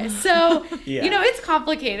 So, you know, it's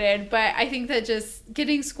complicated. But I think that just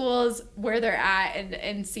getting schools where they're at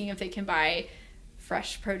and seeing if they can buy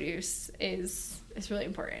fresh produce is really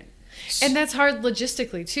important. And that's hard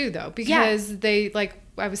logistically too, though, because they, like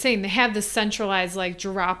I was saying, they have this centralized like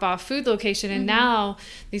drop off food location, and now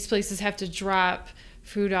these places have to drop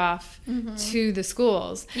food off to the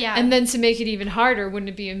schools. Yeah. And then to make it even harder, wouldn't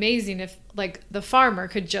it be amazing if like the farmer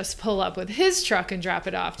could just pull up with his truck and drop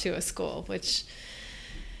it off to a school, which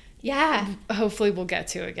hopefully we'll get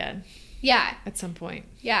to again. Yeah. At some point.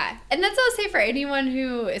 Yeah. And that's what I'll say for anyone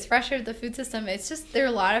who is fresh out of the food system. It's just there are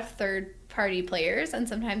a lot of third-party players, and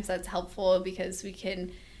sometimes that's helpful because we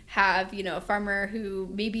can have, you know, a farmer who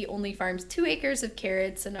maybe only farms 2 acres of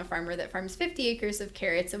carrots and a farmer that farms 50 acres of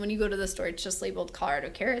carrots. And when you go to the store, it's just labeled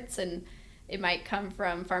Colorado carrots, and it might come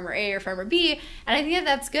from farmer A or farmer B. And I think that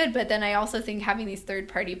that's good. But then I also think having these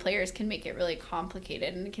third-party players can make it really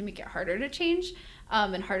complicated, and it can make it harder to change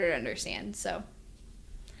and harder to understand. So...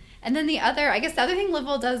 And then the other thing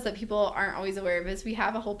Livewell does that people aren't always aware of is we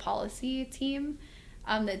have a whole policy team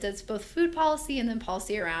that does both food policy and then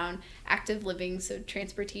policy around active living, so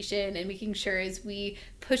transportation, and making sure as we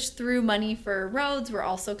push through money for roads, we're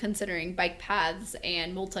also considering bike paths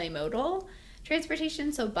and multimodal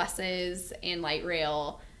transportation, so buses and light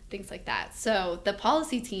rail, things like that. So the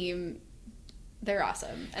policy team... They're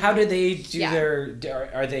awesome. How do they do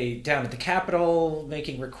are they down at the Capitol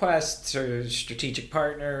making requests or strategic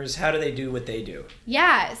partners? How do they do what they do?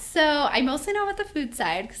 Yeah, so I mostly know about the food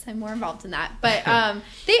side because I'm more involved in that. But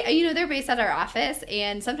they're based at our office,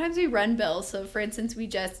 and sometimes we run bills. So for instance, we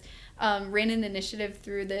just ran an initiative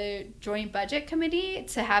through the Joint Budget Committee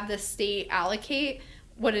to have the state allocate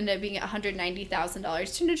what ended up being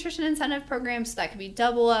 $190,000 to nutrition incentive programs. So that could be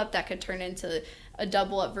double up. That could turn into a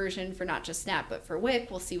double up version for not just SNAP, but for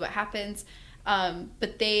WIC. We'll see what happens.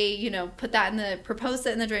 But they, put that proposed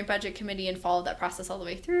it in the Joint Budget Committee and followed that process all the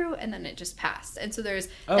way through, and then it just passed. And so there's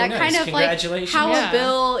that kind of like how a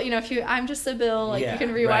bill, I'm just a bill, you can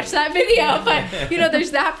rewatch that video, but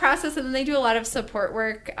there's that process, and then they do a lot of support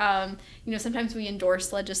work. Sometimes we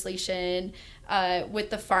endorse legislation.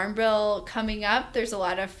 With the Farm Bill coming up, there's a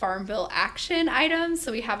lot of Farm Bill action items.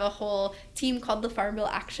 So we have a whole team called the Farm Bill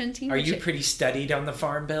Action Team. Are you pretty studied on the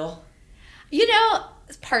Farm Bill?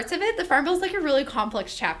 Parts of it. The Farm Bill is like a really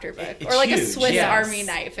complex chapter book. It's or like huge, a Swiss Army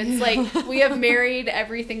knife. It's like we have married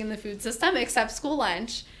everything in the food system except school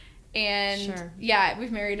lunch. And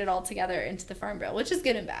we've married it all together into the Farm Bill, which is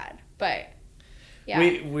good and bad. But...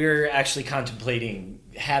 yeah. We're actually contemplating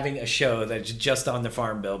having a show that's just on the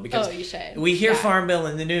Farm Bill because you should. We hear Farm Bill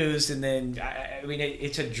in the news, and then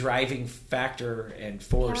it's a driving factor and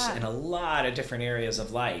force in a lot of different areas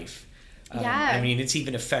of life. It's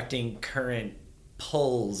even affecting current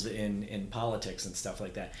polls in politics and stuff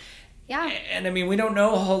like that. Yeah. And we don't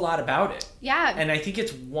know a whole lot about it. Yeah. And I think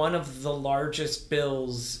it's one of the largest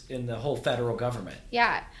bills in the whole federal government.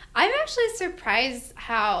 Yeah. I'm actually surprised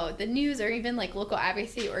how the news or even like local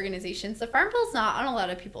advocacy organizations, the Farm Bill's not on a lot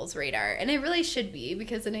of people's radar. And it really should be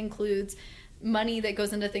because it includes money that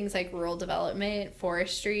goes into things like rural development,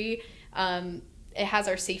 forestry. It has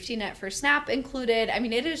our safety net for SNAP included.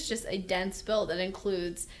 It is just a dense bill that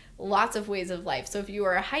includes lots of ways of life. So if you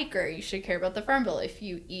are a hiker, you should care about the Farm Bill. If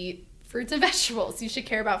you eat fruits and vegetables, you should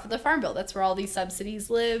care about for the Farm Bill. That's where all these subsidies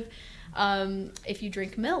live. If you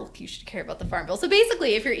drink milk, you should care about the Farm Bill. So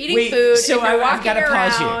basically, if you're eating food, if you're walking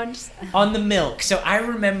around... Pause here. On the milk. So I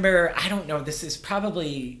remember, I don't know, this is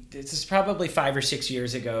probably 5 or 6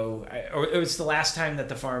 years ago, or it was the last time that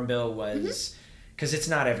the Farm Bill was... Because it's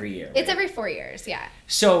not every year. Right? It's every 4 years, yeah.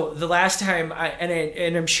 So the last time,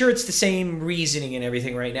 and I'm sure it's the same reasoning and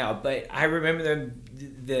everything right now, but I remember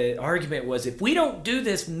the argument was, if we don't do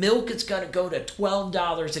this, milk is going to go to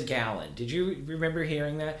 $12 a gallon. Did you remember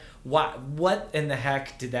hearing that? What in the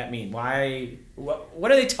heck did that mean? Why?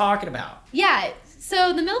 What are they talking about? Yeah.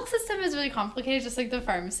 So the milk system is really complicated, just like the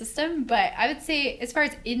farm system. But I would say, as far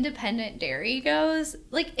as independent dairy goes,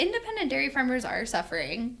 like independent dairy farmers are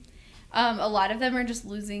suffering. A lot of them are just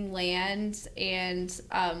losing land and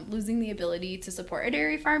losing the ability to support a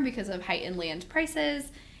dairy farm because of heightened land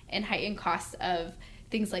prices and heightened costs of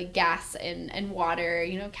things like gas and water.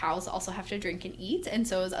 Cows also have to drink and eat. And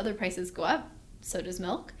so as other prices go up, so does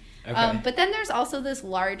milk. Okay. But then there's also this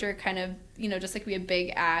larger kind of, just like we have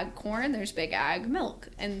big ag corn, there's big ag milk.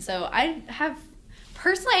 And so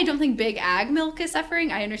personally, I don't think big ag milk is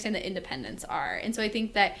suffering. I understand that independents are. And so I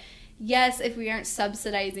think that, yes, if we aren't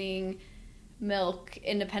subsidizing milk,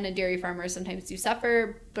 independent dairy farmers sometimes do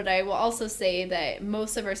suffer, but I will also say that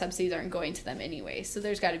most of our subsidies aren't going to them anyway. So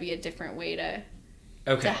there's got to be a different way to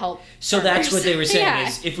help. So farmers. That's what they were saying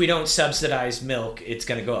is if we don't subsidize milk, it's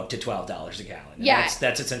going to go up to $12 a gallon. And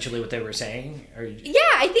that's essentially what they were saying? Yeah,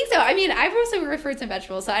 I think so. I've also referred fruits and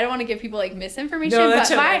vegetables, so I don't want to give people misinformation, but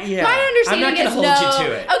my understanding is no. I'm not going to hold you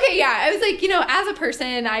to it. Okay, yeah. I was like, as a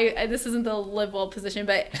person, this isn't the Livewell position,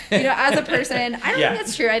 but as a person, I don't think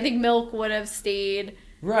that's true. I think milk would have stayed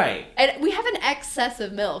Right. And we have an excess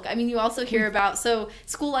of milk. I mean, you also hear about, so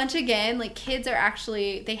school lunch again, like kids are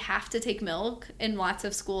actually, they have to take milk in lots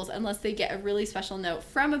of schools unless they get a really special note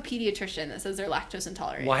from a pediatrician that says they're lactose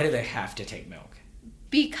intolerant. Why do they have to take milk?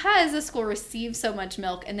 Because the school receives so much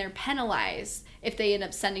milk and they're penalized if they end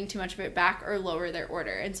up sending too much of it back or lower their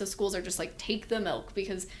order. And so schools are just like, take the milk,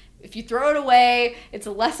 because if you throw it away, it's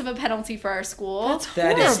less of a penalty for our school. That's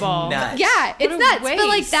horrible. That is nuts. Yeah, it's nuts. Waste. But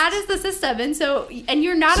like that is the system. And so, and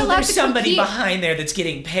you're not So allowed there's to somebody compete. behind there that's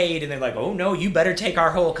getting paid, and they're like, "Oh no, you better take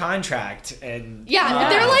our whole contract." And Yeah,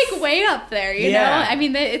 they're like way up there, you Yeah. know? I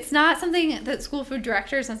mean, it's not something that school food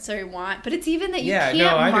directors necessarily want, but it's even that you can't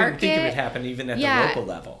I market. didn't think it would happen even at the local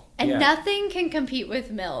level. And Yeah. nothing can compete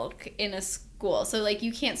with milk in a school. So, like,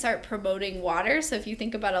 you can't start promoting water. So, if you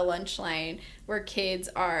think about a lunch line where kids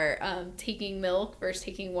are taking milk versus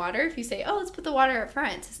taking water, if you say, oh, let's put the water up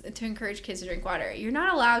front to encourage kids to drink water, you're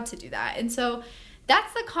not allowed to do that. And so,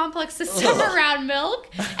 that's the complex system around milk.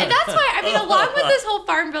 And that's why, I mean, along with this whole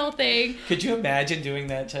Farm Bill thing. Could you imagine doing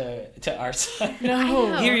that to our son?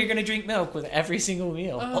 No. Here, you're going to drink milk with every single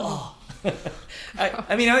meal. Oh.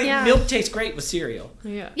 I mean, milk tastes great with cereal.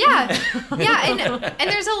 Yeah. Yeah.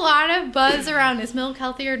 And there's a lot of buzz around, is milk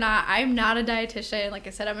healthy or not? I'm not a dietitian. Like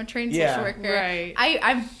I said, I'm a trained social worker. Right.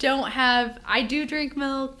 I do drink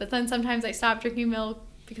milk, but then sometimes I stop drinking milk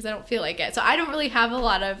because I don't feel like it. So I don't really have a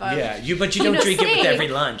lot of But you don't drink it with every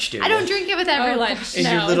lunch, do you? I don't drink it with every lunch. In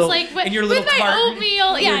no. your little, it's like in your little with my carton,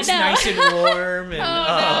 oatmeal. where Yeah, it's no. nice and warm.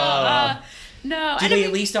 And, No. Do And they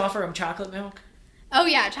at least offer them chocolate milk? Oh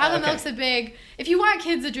yeah, chocolate Okay. milk's a big. If you want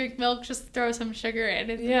kids to drink milk, just throw some sugar in.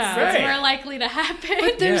 It's Right. more likely to happen.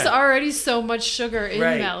 But there's already so much sugar in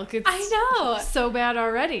milk. It's I know. so bad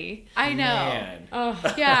already. I know. Man.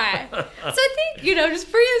 Oh. Yeah. So I think, just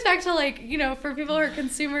bring us back to like, for people who are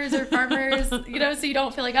consumers or farmers, so you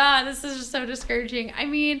don't feel like, this is just so discouraging. I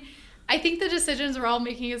mean, I think the decisions we're all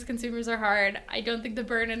making as consumers are hard. I don't think the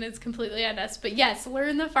burden is completely on us. But yes,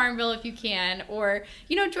 learn the Farm Bill if you can. Or,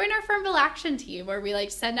 join our Farm Bill Action Team where we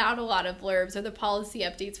send out a lot of blurbs or the policy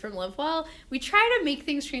updates from LiveWell. We try to make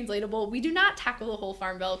things translatable. We do not tackle the whole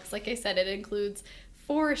Farm Bill because, like I said, it includes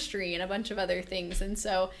forestry and a bunch of other things. And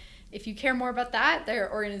so if you care more about that, there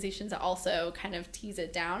are organizations that also kind of tease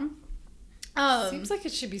it down. Seems like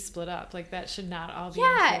it should be split up. Like that should not all be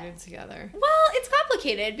included together. Well, it's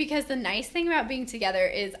complicated because the nice thing about being together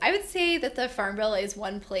is I would say that the Farm Bill is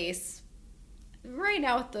one place. Right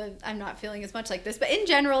now, I'm not feeling as much like this, but in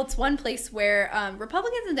general, it's one place where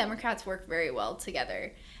Republicans and Democrats work very well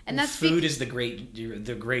together. And that's food is the great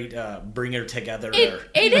bringer together.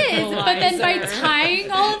 It is, but then by tying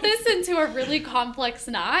all of this into a really complex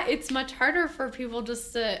knot, it's much harder for people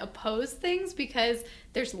just to oppose things because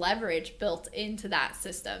there's leverage built into that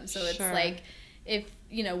system. So it's like if,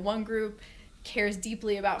 one group cares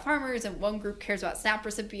deeply about farmers and one group cares about SNAP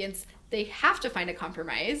recipients, they have to find a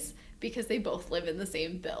compromise because they both live in the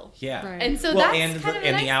same bill. Yeah. Right. And so that's kind of the nice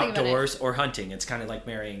the thing about outdoors it. or hunting. It's kind of like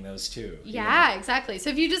marrying those two. Yeah, exactly. So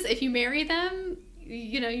if you marry them,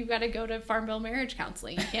 you've got to go to Farm Bill marriage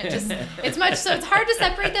counseling. You can't just, it's hard to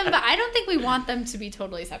separate them, but I don't think we want them to be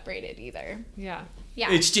totally separated either. Yeah.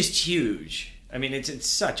 Yeah. It's just huge. I mean, it's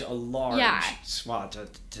such a large swath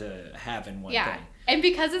to have in one thing. And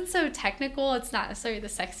because it's so technical, it's not necessarily the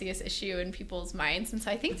sexiest issue in people's minds. And so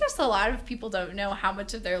I think just a lot of people don't know how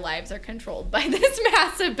much of their lives are controlled by this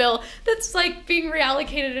massive bill that's being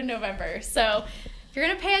reallocated in November. So if you're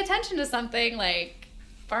going to pay attention to something like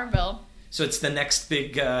Farm Bill. So it's the next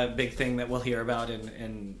big thing that we'll hear about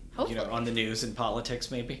in on the news and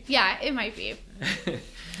politics, maybe. Yeah, it might be.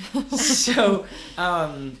 So,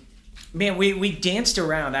 man, we danced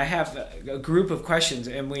around. I have a group of questions,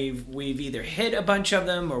 and we've either hit a bunch of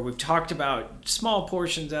them, or we've talked about small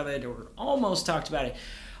portions of it, or almost talked about it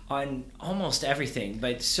on almost everything.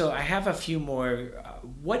 But so I have a few more.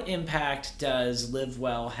 What impact does Live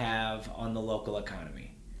Well have on the local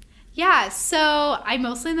economy? Yeah, so I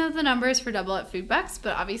mostly know the numbers for Double Up Food Bucks,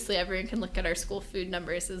 but obviously everyone can look at our school food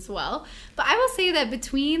numbers as well. But I will say that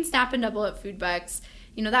between SNAP and Double Up Food Bucks,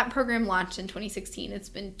 that program launched in 2016. It's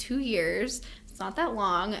been 2 years. It's not that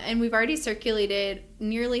long. And we've already circulated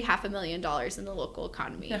nearly $500,000 in the local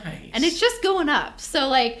economy. Nice. And it's just going up.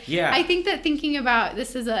 So, I think that thinking about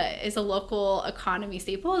this as a local economy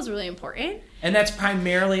staple is really important. And that's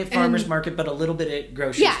primarily at farmers market, but a little bit at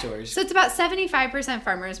grocery stores. So it's about 75%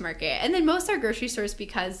 farmers market. And then most are grocery stores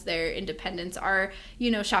because their independents are,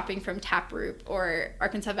 shopping from Taproot or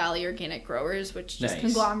Arkansas Valley Organic Growers, which just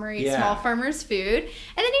conglomerate small farmers' food.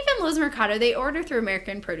 And then even Lowe's Mercado, they order through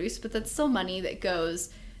American Produce, but that's still money that goes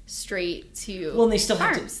straight to well, and they still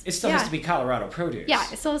farms. it still has to be Colorado produce. Yeah,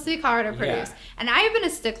 it still has to be Colorado produce. Yeah. And I have been a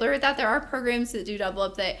stickler with that. There are programs that do double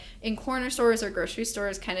up that in corner stores or grocery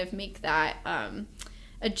stores kind of make that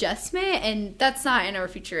adjustment, and that's not in our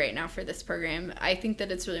future right now for this program. I think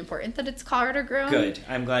that it's really important that it's Colorado grown. Good.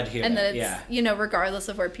 I'm glad to hear and that. that it's, regardless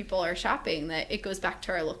of where people are shopping, that it goes back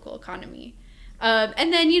to our local economy.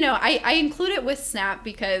 And then, I include it with SNAP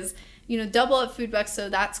because, double up food bucks, so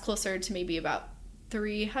that's closer to maybe about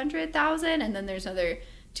 300,000, and then there's another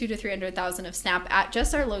 200,000 to 300,000 of SNAP at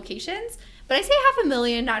just our locations. But I say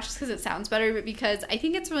 500,000 not just because it sounds better, but because I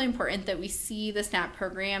think it's really important that we see the SNAP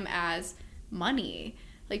program as money.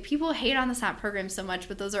 Like, people hate on the SNAP program so much,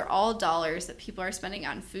 but those are all dollars that people are spending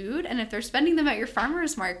on food, and if they're spending them at your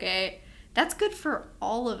farmer's market, that's good for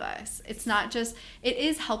all of us. It's not just, it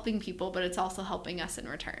is helping people, but it's also helping us in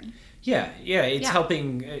return. Yeah, it's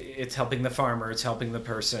helping the farmer, it's helping the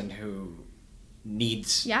person who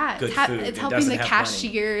needs good food. It's helping the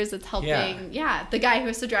cashiers, it's helping the guy who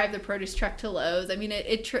has to drive the produce truck to Lowe's. I mean,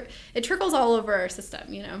 it trickles all over our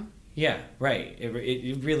system, Yeah, right.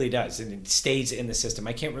 It really does, and it stays in the system.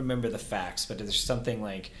 I can't remember the facts, but there's something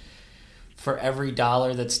like for every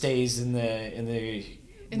dollar that stays in the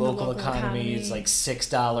local economy, it's like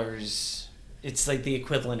 $6. It's like the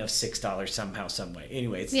equivalent of $6 somehow, some way.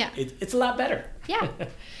 Anyway, it's a lot better. Yeah.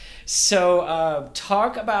 So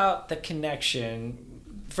talk about the connection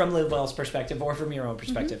from LiveWell's perspective or from your own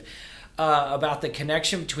perspective about the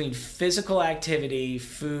connection between physical activity,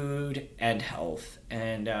 food, and health,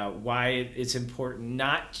 and why it's important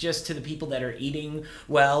not just to the people that are eating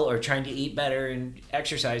well or trying to eat better and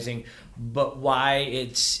exercising, but why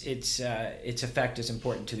its effect is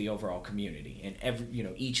important to the overall community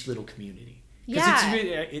and each little community.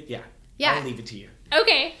 Yeah. I'll leave it to you.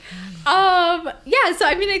 Okay. So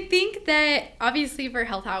I think that obviously for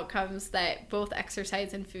health outcomes that both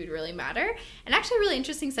exercise and food really matter. And actually a really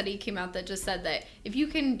interesting study came out that just said that if you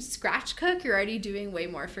can scratch cook, you're already doing way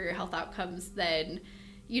more for your health outcomes than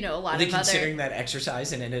a lot of other... considering that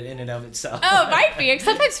exercise in and of itself? Oh, it might be. It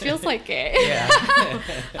sometimes feels like it. Yeah.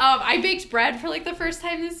 I baked bread for the first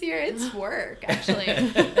time this year. It's work, actually.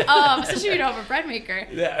 Especially if you don't have a bread maker.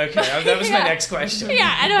 Yeah, okay, that was my next question.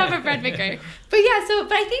 Yeah, I don't have a bread maker. But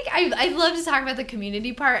I think I'd love to talk about the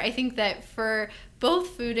community part. I think that for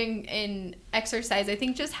both food and exercise, I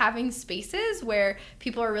think just having spaces where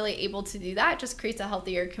people are really able to do that just creates a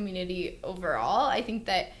healthier community overall. I think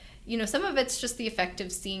that some of it's just the effect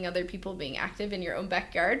of seeing other people being active in your own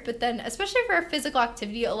backyard. But then, especially for our physical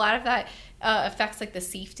activity, a lot of that affects the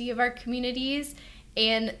safety of our communities.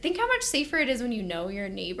 And think how much safer it is when you know your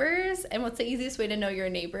neighbors. And what's the easiest way to know your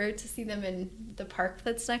neighbor? To see them in the park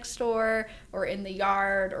that's next door or in the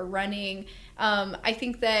yard or running. I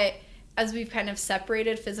think that as we've kind of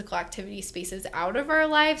separated physical activity spaces out of our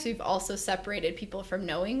lives, we've also separated people from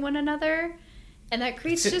knowing one another. And that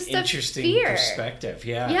creates just a fear. Perspective,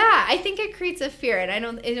 yeah. Yeah, I think it creates a fear, and I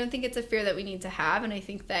don't think it's a fear that we need to have. And I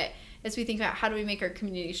think that as we think about how do we make our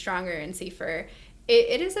community stronger and safer,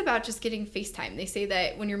 it is about just getting FaceTime. They say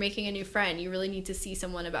that when you're making a new friend, you really need to see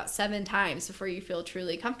someone about 7 times before you feel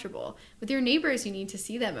truly comfortable. With your neighbors, you need to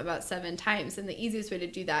see them about 7 times, and the easiest way to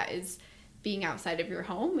do that is being outside of your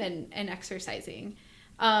home and exercising.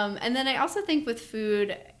 And then I also think with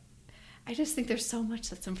food, I just think there's so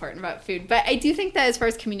much that's important about food. But I do think that as far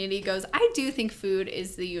as community goes, I do think food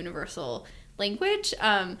is the universal language.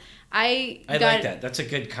 I like that. That's a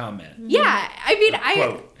good comment. Yeah.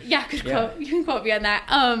 Quote. Quote. You can quote me on that.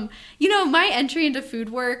 My entry into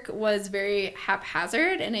food work was very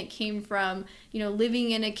haphazard, and it came from,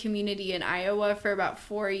 living in a community in Iowa for about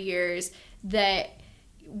 4 years that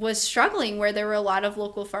was struggling, where there were a lot of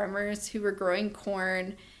local farmers who were growing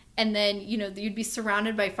corn. And then, you'd be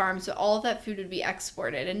surrounded by farms, but all of that food would be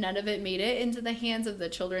exported, and none of it made it into the hands of the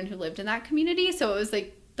children who lived in that community. So it was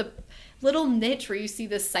like the little niche where you see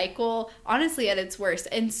this cycle, honestly, at its worst.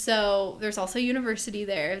 And so there's also a university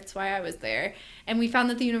there. That's why I was there. And we found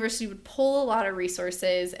that the university would pull a lot of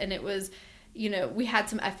resources, and it was, we had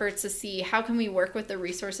some efforts to see how can we work with the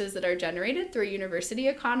resources that are generated through a university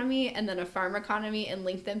economy and then a farm economy and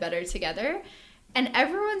link them better together. And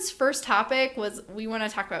everyone's first topic was, we want to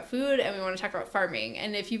talk about food and we want to talk about farming.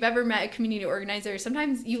 And if you've ever met a community organizer,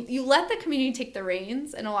 sometimes you let the community take the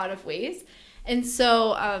reins in a lot of ways. And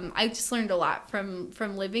so I just learned a lot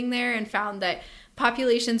from living there, and found that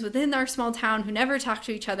populations within our small town who never talked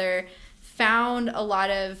to each other found a lot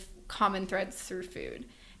of common threads through food.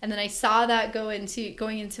 And then I saw that going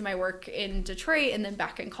into my work in Detroit and then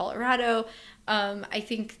back in Colorado. I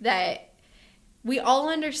think that we all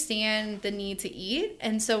understand the need to eat.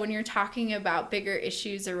 And so when you're talking about bigger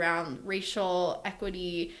issues around racial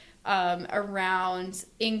equity, around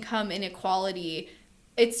income inequality,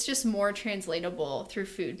 it's just more translatable through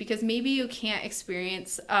food, because maybe you can't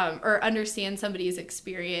experience or understand somebody's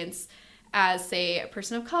experience as, say, a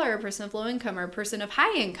person of color, a person of low income, or a person of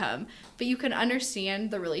high income, but you can understand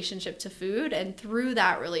the relationship to food, and through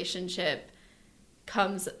that relationship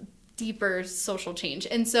comes deeper social change.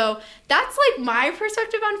 And so that's like my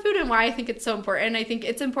perspective on food and why I think it's so important. I think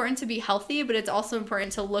it's important to be healthy, but it's also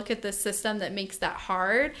important to look at the system that makes that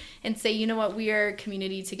hard and say, you know what, we are a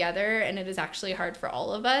community together, and it is actually hard for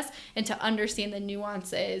all of us, and to understand the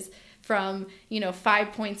nuances from,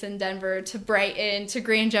 5 Points in Denver to Brighton to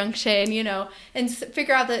Grand Junction, and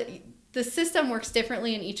figure out that the system works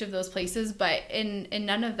differently in each of those places, but in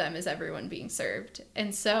none of them is everyone being served.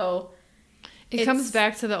 And so it comes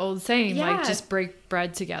back to the old saying, like, just break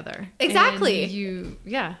bread together. Exactly. And you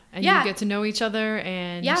get to know each other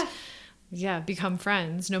and become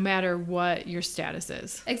friends no matter what your status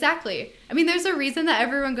is. Exactly. I mean, there's a reason that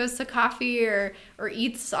everyone goes to coffee or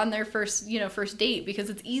eats on their first date, because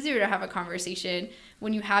it's easier to have a conversation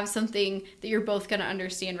when you have something that you're both going to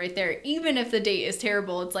understand right there. Even if the date is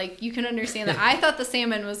terrible, it's like you can understand that I thought the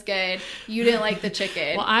salmon was good, you didn't like the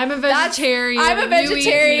chicken. Well, I'm a vegetarian.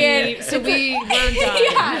 So we're done.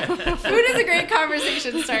 Yeah. Food is a great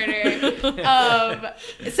conversation starter.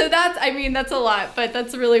 So that's a lot, but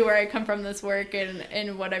that's really where I come from this work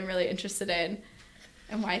and what I'm really interested in.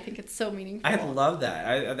 And why I think it's so meaningful. I love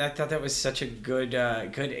that. I thought that was such a good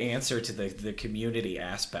answer to the community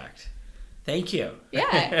aspect. Thank you.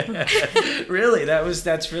 Yeah. Really,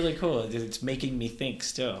 that's really cool. It's making me think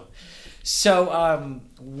still. So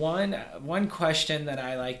one question that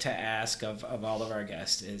I like to ask of all of our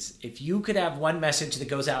guests is, if you could have one message that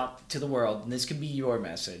goes out to the world, and this could be your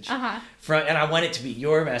message, and I want it to be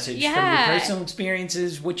your message from your personal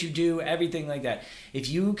experiences, what you do, everything like that. If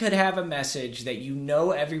you could have a message that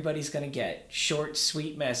everybody's going to get, short,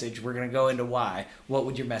 sweet message, we're going to go into why, what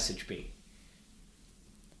would your message be?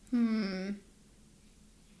 I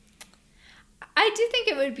do think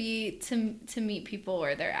it would be to meet people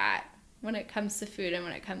where they're at when it comes to food and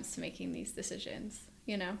when it comes to making these decisions,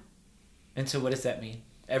 And so what does that mean?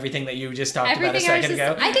 Everything that you just talked about a second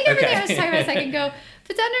ago? I think everything I was talking about a second ago.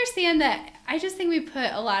 But to understand that, I just think we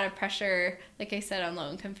put a lot of pressure, like I said, on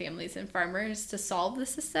low-income families and farmers to solve the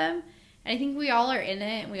system. And I think we all are in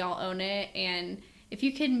it and we all own it. And if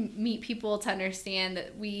you can meet people to understand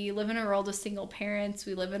that we live in a world of single parents,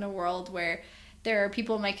 we live in a world where there are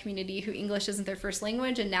people in my community who English isn't their first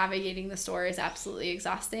language, and navigating the store is absolutely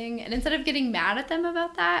exhausting. And instead of getting mad at them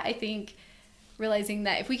about that, I think realizing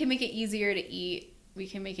that if we can make it easier to eat, we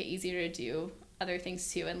can make it easier to do other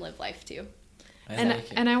things too and live life too.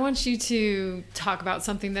 And I want you to talk about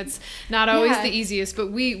something that's not always the easiest,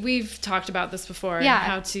 but we've talked about this before, and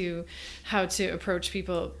how to approach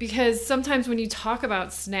people, because sometimes when you talk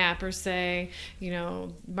about SNAP, or say,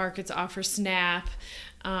 markets offer SNAP,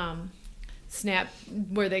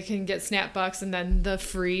 where they can get SNAP bucks and then the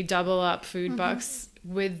free double up food bucks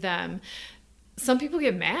with them, some people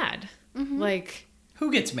get mad. Like,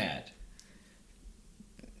 who gets mad?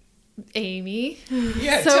 Amy.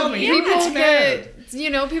 Yeah, tell me. Who gets mad?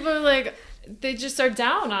 People are like, they just are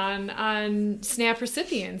down on SNAP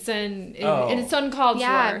recipients, and it's uncalled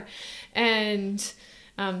for. And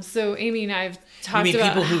so Amy and I have talked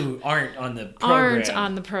about people who aren't on the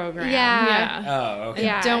program. Yeah. Oh,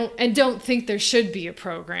 okay. And don't think there should be a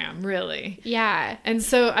program, really. Yeah. And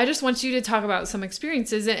so I just want you to talk about some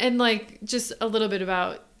experiences and like just a little bit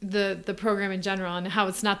about the program in general, and how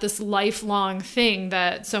it's not this lifelong thing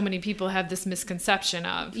that so many people have this misconception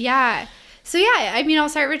of. Yeah. So I'll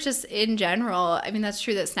start with just in general. That's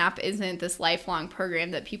true that SNAP isn't this lifelong program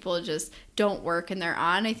that people just don't work and they're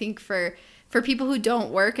on. I think for people who don't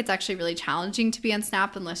work, it's actually really challenging to be on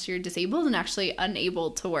SNAP unless you're disabled and actually unable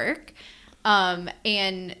to work.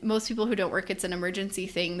 And most people who don't work, it's an emergency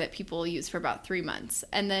thing that people use for about 3 months.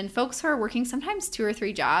 And then folks who are working sometimes 2 or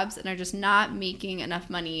 3 jobs and are just not making enough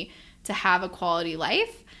money to have a quality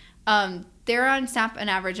life, they're on SNAP an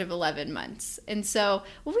average of 11 months. And so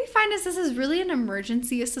what we find is this is really an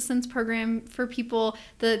emergency assistance program for people.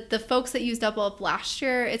 The folks that used Double Up last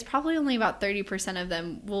year, it's probably only about 30% of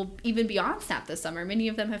them will even be on SNAP this summer. Many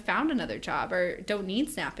of them have found another job or don't need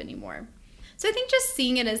SNAP anymore. So I think just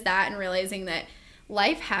seeing it as that and realizing that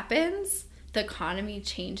life happens, the economy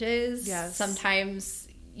changes. Yes. Sometimes,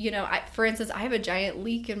 for instance, I have a giant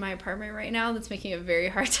leak in my apartment right now that's making it very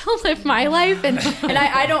hard to live my life. And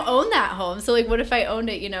I don't own that home. So, like, what if I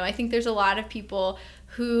owned it? I think there's a lot of people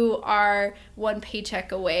who are one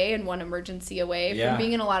paycheck away and one emergency away from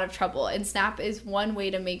being in a lot of trouble. And SNAP is one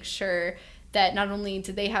way to make sure that not only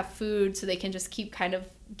do they have food so they can just keep kind of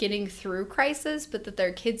getting through crisis, but that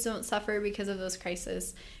their kids don't suffer because of those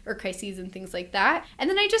crises and things like that. And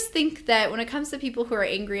then I just think that when it comes to people who are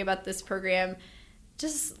angry about this program,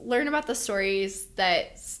 just learn about the stories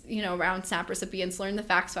that, you know, around SNAP recipients, learn the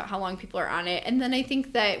facts about how long people are on it. And then I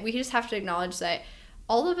think that we just have to acknowledge that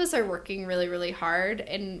all of us are working really, really hard.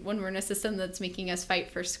 And when we're in a system that's making us fight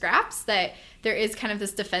for scraps, that there is kind of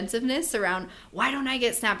this defensiveness around, why don't I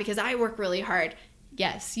get SNAP? Because I work really hard.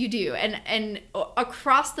 Yes, you do. And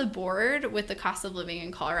across the board with the cost of living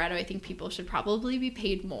in Colorado, I think people should probably be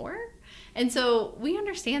paid more. And so we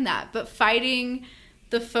understand that. But fighting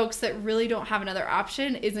the folks that really don't have another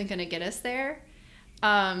option isn't going to get us there.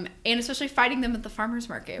 And especially fighting them at the farmers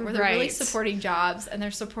market, where they're really supporting jobs and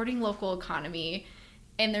they're supporting local economy.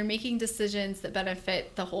 And they're making decisions that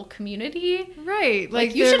benefit the whole community. Right.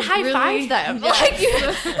 Like you should high five them.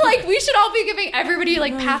 Yes. Like we should all be giving everybody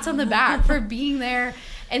like pats on the back for being there.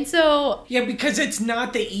 And so because it's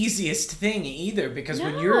not the easiest thing either. Because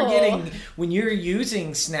when you're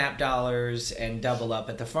using SNAP dollars and Double Up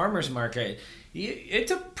at the farmers market,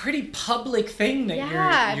 it's a pretty public thing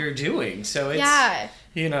that you're doing. So it's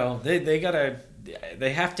you know,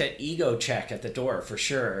 they have to ego check at the door for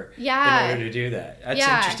sure in order to do that. That's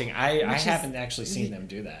interesting. I haven't actually seen them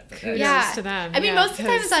do that. But kudos to them. I mean, most of the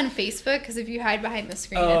time it's on Facebook, because if you hide behind the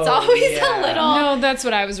screen, it's always a little... No, that's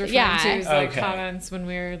what I was referring to, is like comments when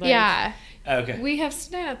we were like... Okay. We have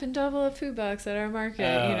SNAP and Double Up food bucks at our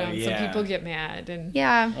market. Some people get mad and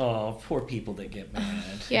oh, poor people that get mad.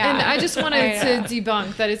 And I just wanted to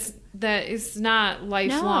debunk that it's not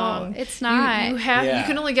lifelong. No, it's not. You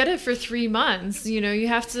can only get it for 3 months. You know, you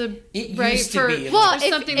have to if you're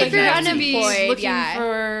unemployed, looking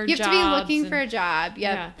for you have to be looking for a job.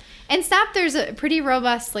 And SNAP, there's a pretty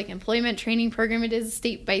robust like employment training program. It is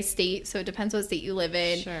state by state, so it depends what state you live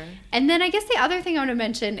in. Sure. And then I guess the other thing I want to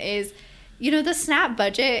mention is, you know, the SNAP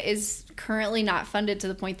budget is currently not funded to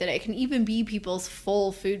the point that it can even be people's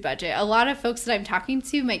full food budget. A lot of folks that I'm talking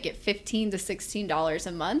to might get $15 to $16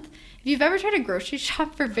 a month. If you've ever tried to grocery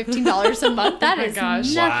shop for $15 a month, that is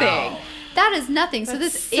nothing. Wow. That is nothing. So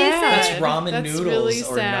this isn't... That's ramen noodles really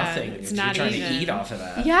or nothing. It's if not you're trying even. to eat off of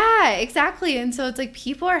that. Yeah, exactly. And so it's like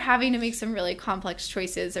people are having to make some really complex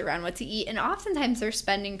choices around what to eat. And oftentimes they're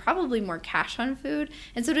spending probably more cash on food.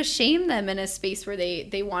 And so to shame them in a space where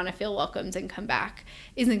they want to feel welcomed and come back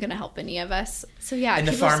isn't going to help any of us. So and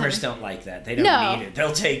the farmers don't like that. They don't need it.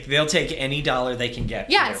 They'll take any dollar they can get.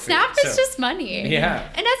 Yeah, SNAP is just money. Yeah.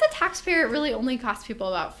 And as a taxpayer, it really only costs people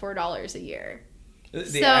about $4 a year.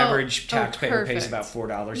 The average taxpayer pays about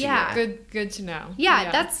 $4 a year. Good to know. Yeah,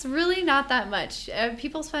 that's really not that much.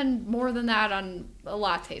 People spend more than that on a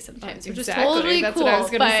latte sometimes, which is totally that's cool. What I was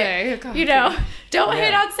going to say. You know, don't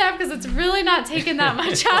hate on SNAP because it's really not taking that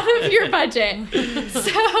much out of your budget.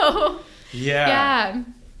 So, yeah.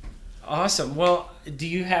 Awesome. Well, do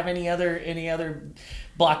you have any other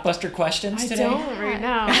blockbuster questions today? I don't right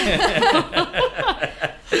now.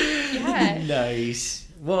 Nice.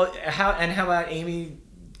 Well, how about Amy?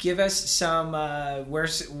 Give us some.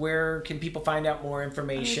 Where can people find out more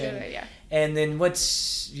information? And then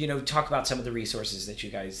talk about some of the resources that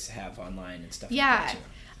you guys have online and stuff. Like that too.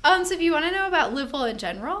 So if you want to know about Livewell in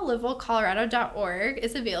general, livewellcolorado.org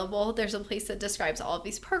is available. There's a place that describes all of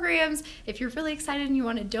these programs. If you're really excited and you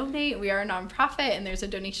want to donate, we are a nonprofit, and there's a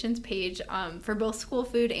donations page for both school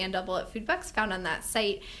food and Double Up food bucks found on that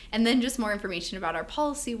site. And then just more information about our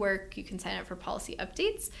policy work. You can sign up for policy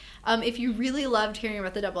updates. If you really loved hearing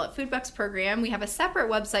about the Double Up food bucks program, we have a separate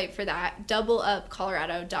website for that,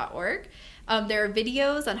 doubleupcolorado.org. There are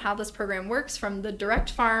videos on how this program works from the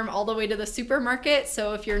direct farm all the way to the supermarket.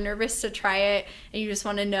 So if you're nervous to try it and you just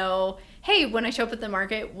want to know, hey, when I show up at the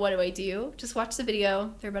market, what do I do? Just watch the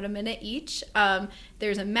video. They're about a minute each.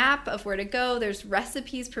 There's a map of where to go. There's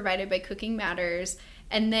recipes provided by Cooking Matters.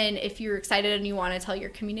 And then if you're excited and you want to tell your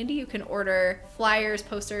community, you can order flyers,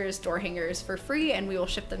 posters, door hangers for free, and we will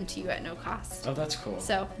ship them to you at no cost. Oh, that's cool.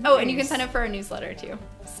 So, and you can sign up for our newsletter too.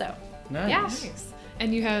 So, nice. Nice.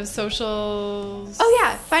 And you have socials? Oh,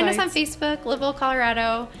 yeah. Find us on Facebook, Livewell,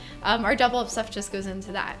 Colorado. Our Double Up stuff just goes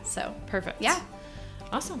into that. So, perfect. Yeah.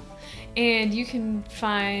 Awesome. And you can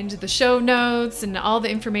find the show notes and all the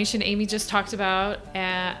information Amy just talked about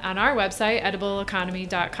on our website,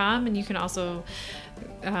 edibleeconomy.com. And you can also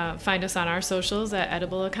find us on our socials at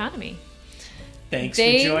Edible Economy. Thanks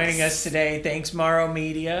for joining us today. Thanks, Morrow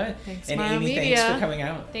Media. Thanks, and Morrow Amy, Media. thanks for coming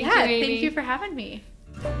out. Thank you, Amy. Thank you for having me.